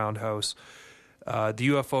at the Roundhouse, the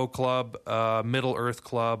UFO Club, Middle Earth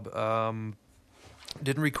Club.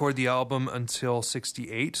 Didn't record the album until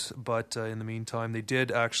 68, but in the meantime, they did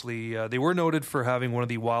actually. They were noted for having one of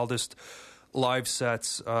the wildest live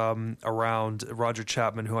sets around. Roger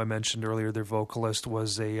Chapman, who I mentioned earlier, their vocalist,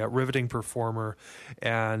 was a riveting performer,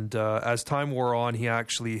 and as time wore on,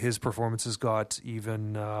 his performances got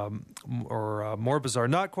even more bizarre.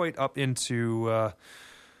 Not quite up into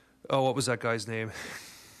what was that guy's name?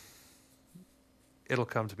 It'll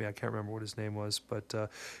come to me. I can't remember what his name was, but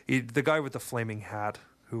the guy with the flaming hat.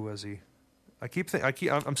 Who was he?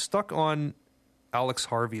 I'm stuck on Alex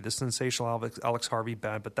Harvey, the sensational Alex Harvey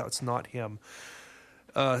band, but that's not him.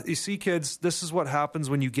 You see, kids, this is what happens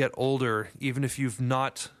when you get older. Even if you've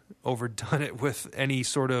not overdone it with any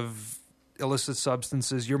sort of illicit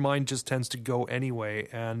substances, your mind just tends to go anyway.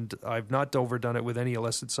 And I've not overdone it with any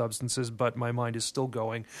illicit substances, but my mind is still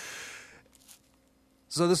going.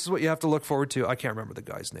 So this is what you have to look forward to. I can't remember the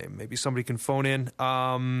guy's name. Maybe somebody can phone in.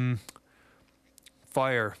 Song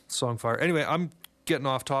Fire. Anyway, I'm getting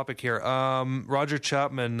off topic here. Roger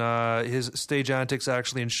Chapman, his stage antics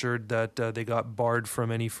actually ensured that they got barred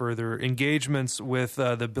from any further engagements with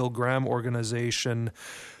the Bill Graham organization.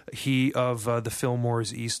 He of the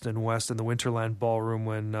Fillmore's East and West and the Winterland Ballroom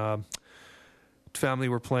when Family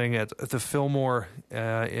were playing at the Fillmore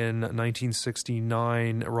in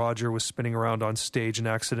 1969. Roger was spinning around on stage and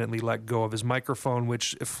accidentally let go of his microphone,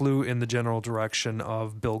 which flew in the general direction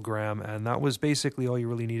of Bill Graham, and that was basically all you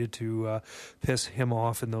really needed to piss him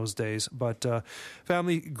off in those days. But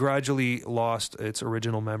Family gradually lost its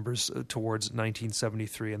original members towards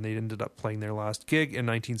 1973, and they ended up playing their last gig in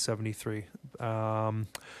 1973.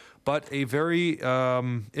 But a very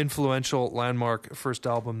influential landmark first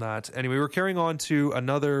album that. Anyway, we're carrying on to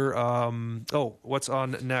another. What's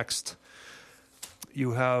on next?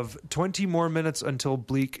 You have 20 more minutes until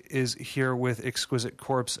Bleak is here with Exquisite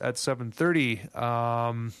Corpse at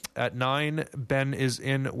 7:30. At 9, Ben is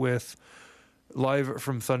in with Live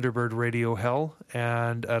from Thunderbird Radio Hell.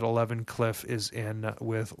 And at 11, Cliff is in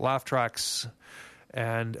with Laugh Tracks.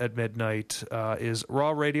 And at midnight is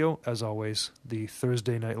Raw Radio. As always, the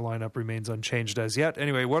Thursday night lineup remains unchanged as yet.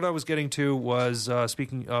 Anyway, what I was getting to was,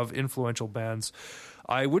 speaking of influential bands,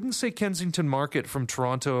 I wouldn't say Kensington Market from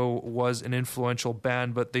Toronto was an influential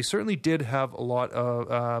band, but they certainly did have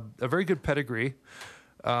a very good pedigree.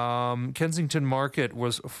 Kensington Market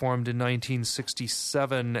was formed in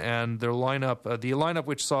 1967, and their lineup, the lineup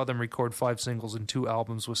which saw them record 5 singles and 2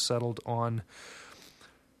 albums, was settled on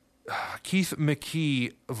Keith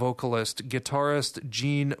McKee, vocalist, guitarist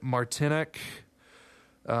Gene Martinek,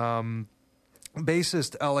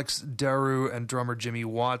 bassist Alex Daru, and drummer Jimmy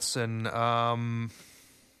Watson.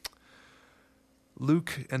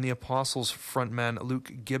 Luke and the Apostles frontman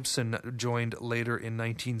Luke Gibson joined later in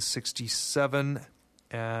 1967,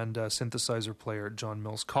 and synthesizer player John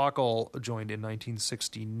Mills Cockle joined in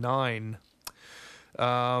 1969.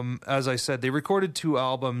 As I said, they recorded 2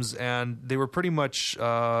 albums, and they were pretty much,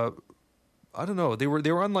 I don't know, they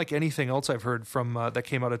were unlike anything else I've heard from that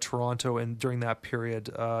came out of Toronto and during that period.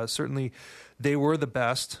 Certainly, they were the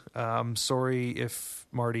best. Sorry if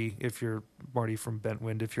you're Marty from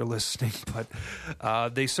Bentwind, if you're listening, but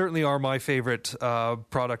they certainly are my favorite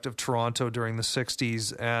product of Toronto during the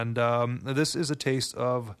 60s, and this is a taste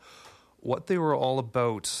of what they were all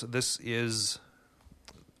about. This is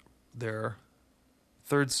their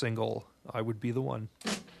third single, I Would Be the One.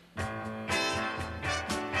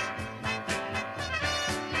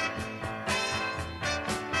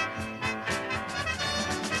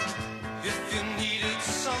 If you needed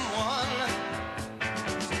someone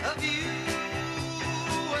of you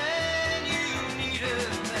when you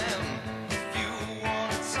needed them, if you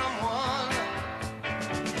wanted someone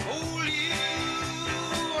hold you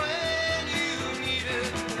when you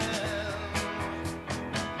needed them,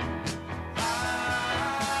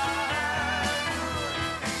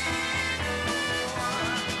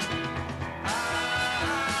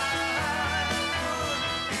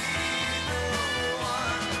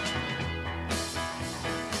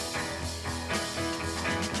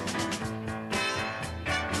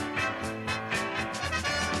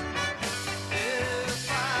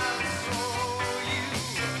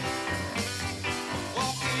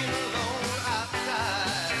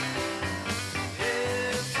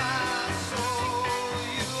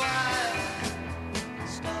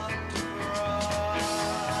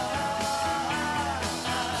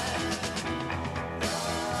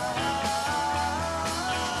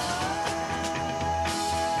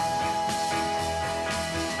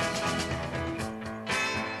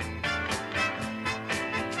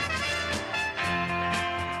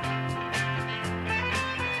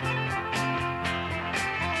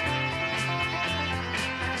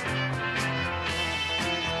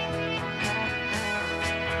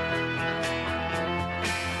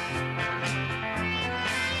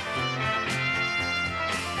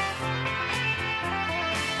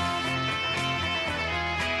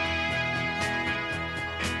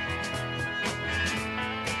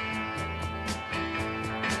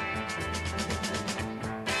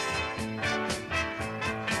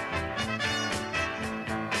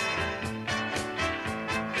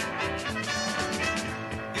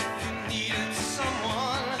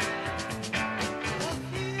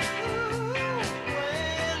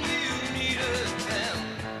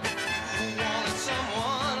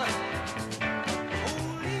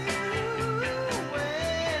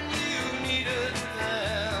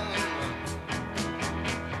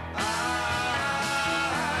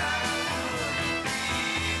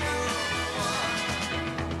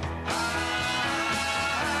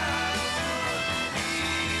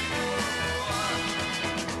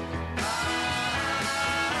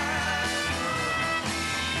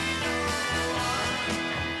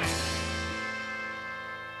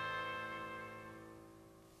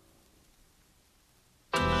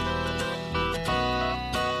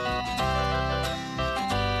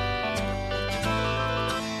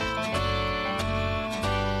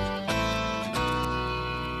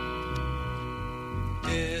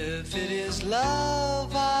 if it is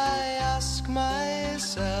love, I ask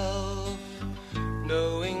myself,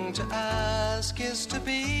 knowing to ask is to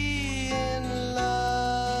be in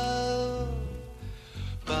love.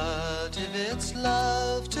 But if it's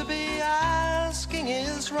love, to be asking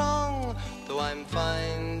is wrong, though I'm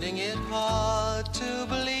finding it hard to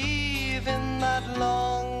believe in that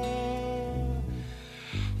long.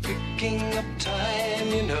 Picking up time,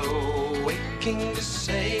 you know, waking to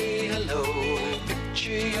say hello.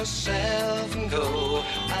 Picture yourself and go,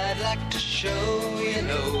 I'd like to show you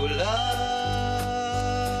no love.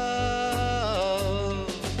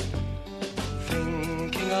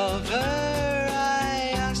 Thinking of her,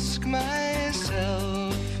 I ask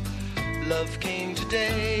myself, love came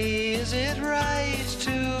today, is it right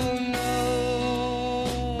to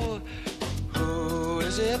know? Who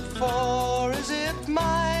is it for, is it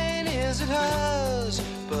mine, is it hers?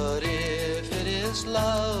 But if it is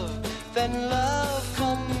love, then love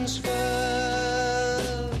comes first.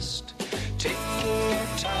 Taking your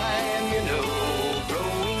time, you know,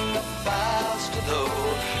 growing up fast,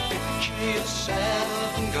 though. Picture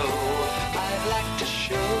yourself and go, I'd like to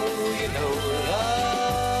show you no love.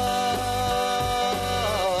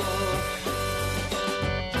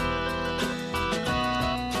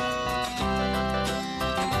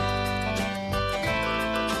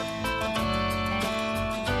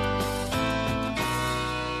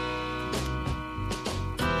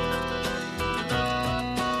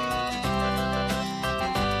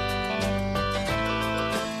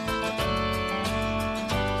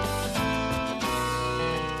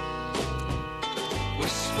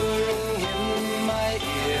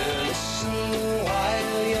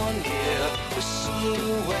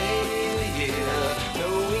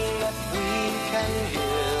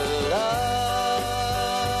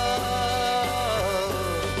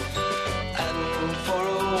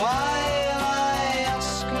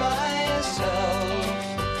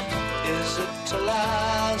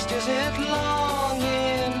 is it long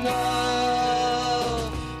enough?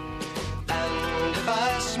 And if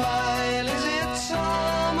I smile, is it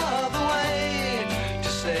some other way to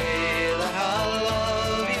say that I'll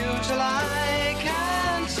love you till I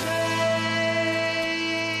can't say?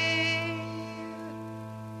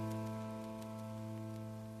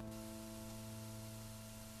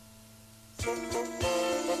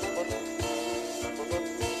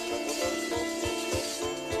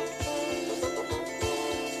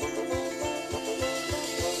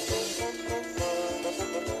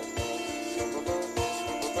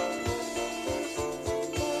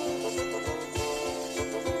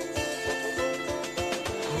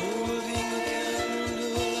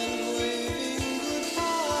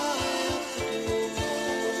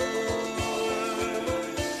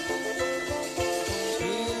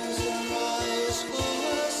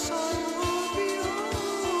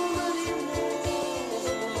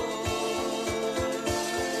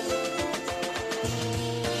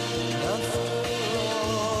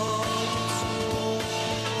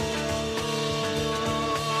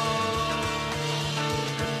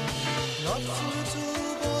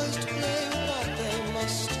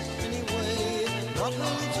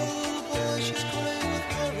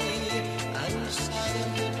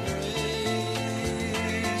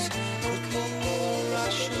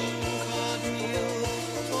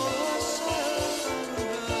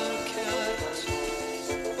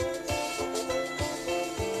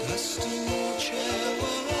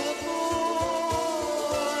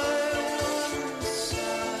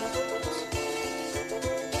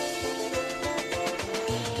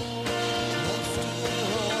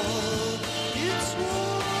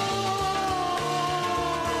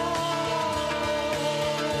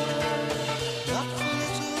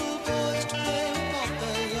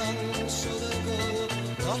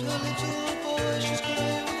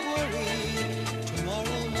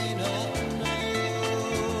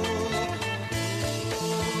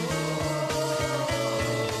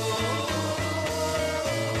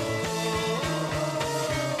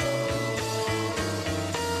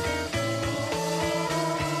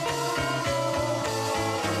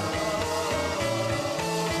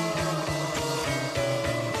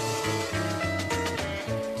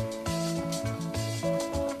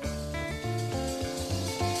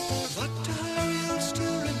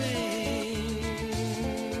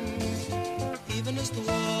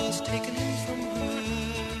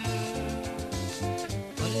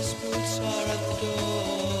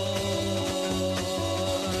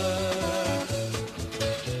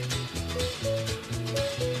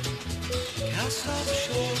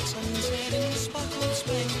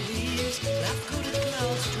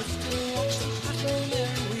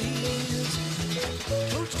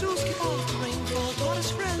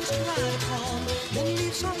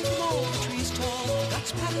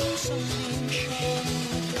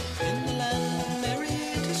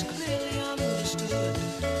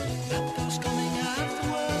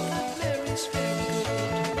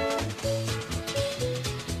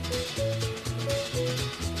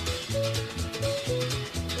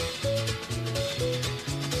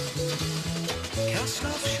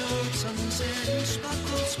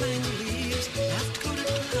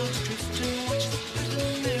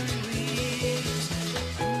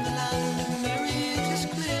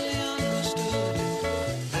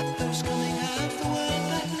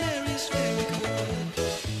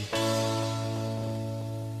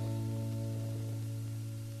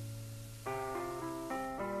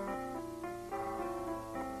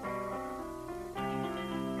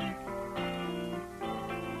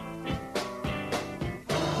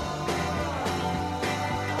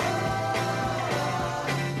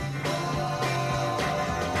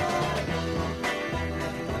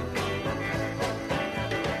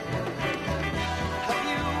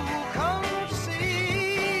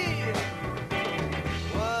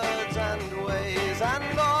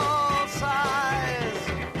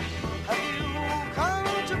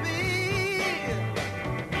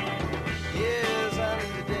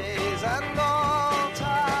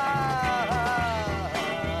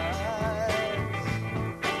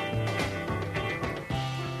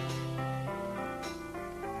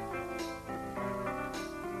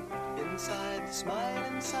 Inside the smile,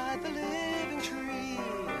 inside the living tree,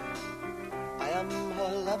 I am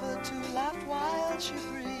her lover to laugh while she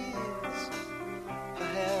breathes. Her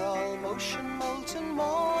hair all motion, molten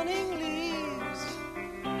morning leaves.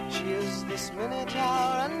 She is this minute,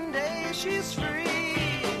 hour, and day she's free.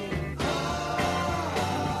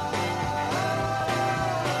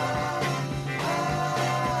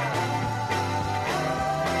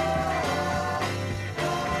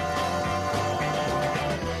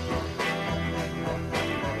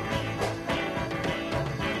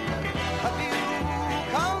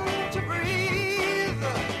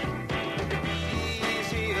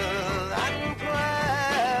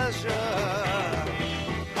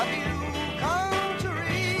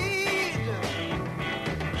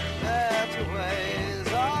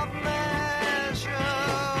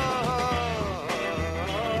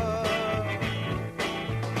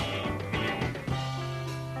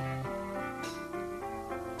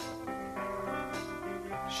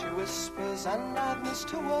 yes, and I've missed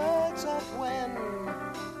her words of when.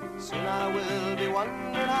 Soon I will be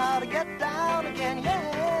wondering how to get down again,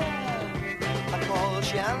 yeah. I call,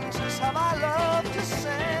 she answers, have I love to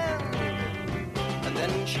send? And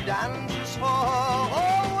then she dances for her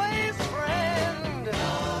always friend.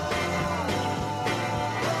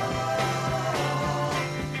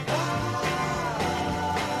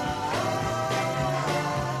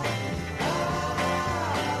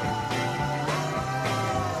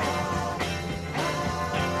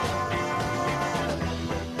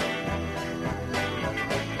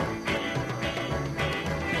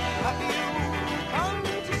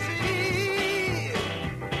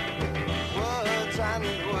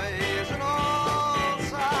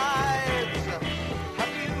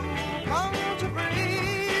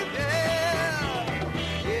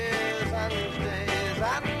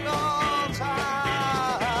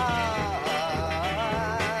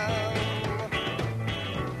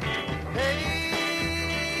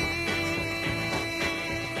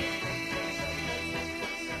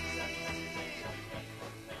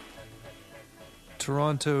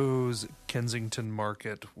 Toronto's Kensington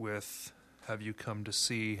Market with Have You Come to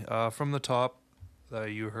See? From the top,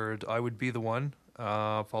 you heard I Would Be the One,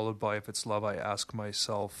 followed by If It's Love, I Ask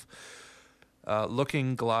Myself,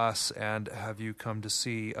 Looking Glass, and Have You Come to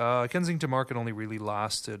See? Kensington Market only really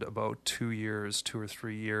lasted about 2 or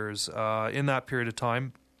 3 years. In that period of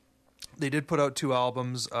time, they did put out 2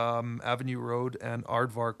 albums, Avenue Road and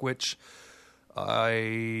Aardvark, which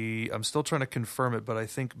I'm still trying to confirm it, but I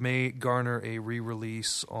think may garner a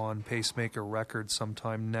re-release on Pacemaker Records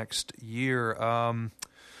sometime next year.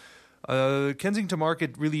 Kensington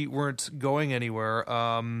Market really weren't going anywhere.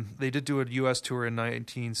 They did do a U.S. tour in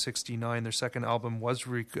 1969. Their second album was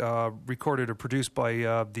recorded or produced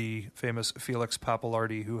by the famous Felix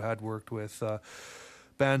Pappalardi, who had worked with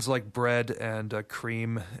bands like Bread and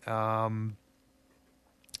Cream.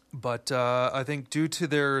 But I think due to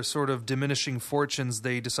their sort of diminishing fortunes,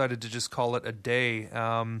 they decided to just call it a day.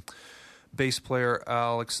 Bass player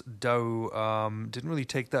Alex Dow didn't really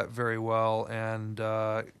take that very well and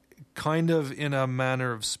kind of, in a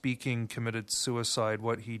manner of speaking, committed suicide.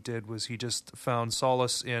 What he did was he just found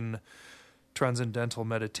solace in transcendental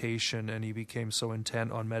meditation, and he became so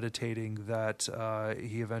intent on meditating that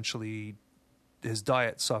he eventually, his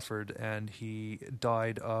diet suffered, and he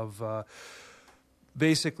died of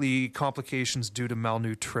basically complications due to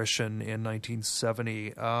malnutrition in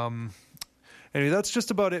 1970. Anyway, that's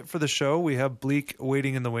just about it for the show. We have Bleak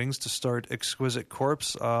waiting in the wings to start Exquisite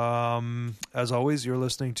Corpse. As always, you're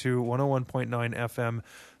listening to 101.9 FM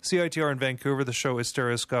CITR in Vancouver. The show is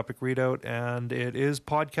Stereoscopic Readout, and it is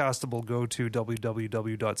podcastable. Go to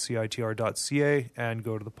www.citr.ca and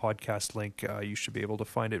go to the podcast link. You should be able to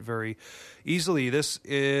find it very easily. This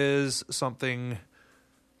is something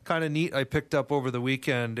kind of neat I picked up over the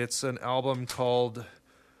weekend. It's an album called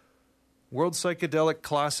World Psychedelic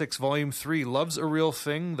Classics Volume 3, Love's a Real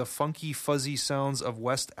Thing, The Funky Fuzzy Sounds of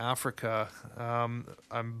West Africa.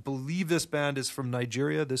 I believe this band is from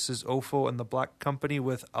Nigeria. This is Ofo and the Black Company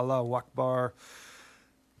with Allah Wakbar.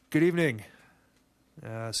 Good evening.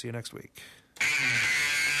 See you next week.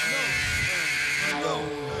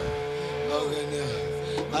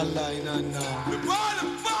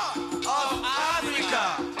 Of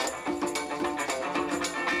Africa.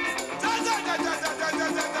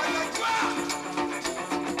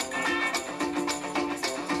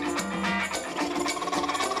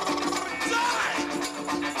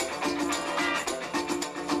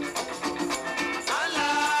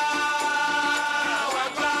 Allah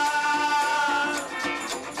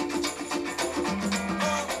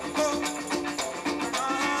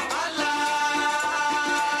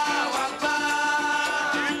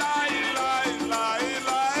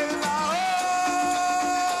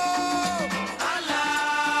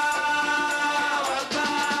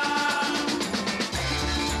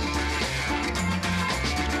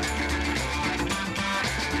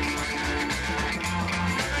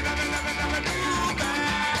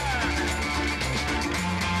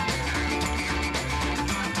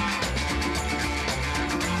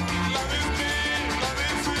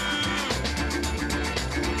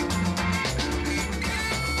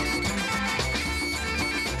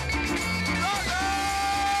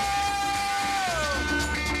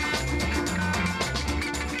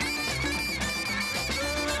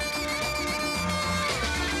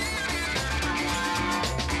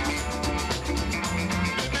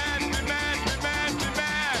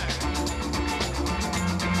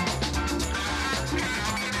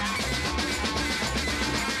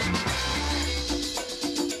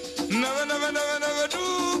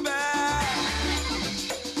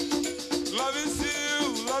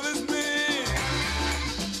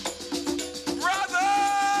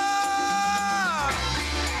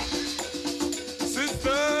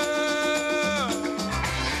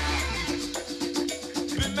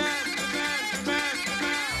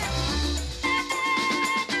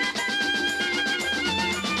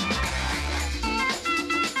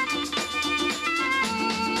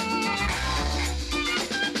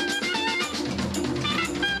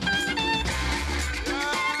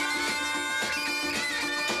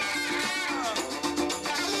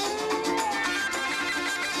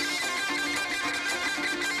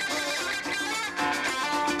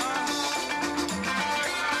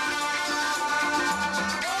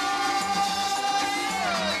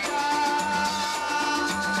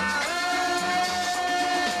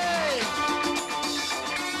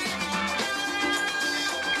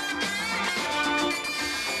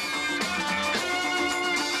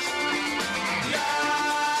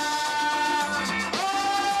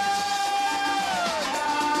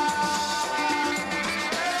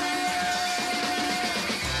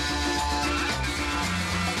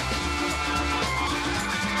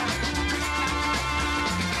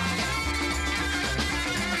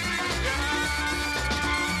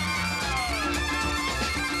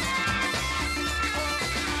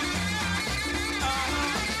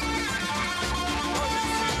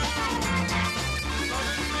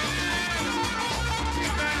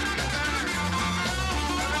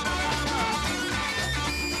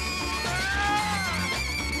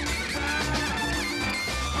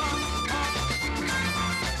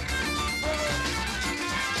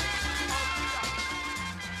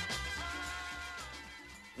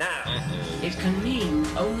can mean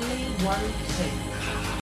only one thing.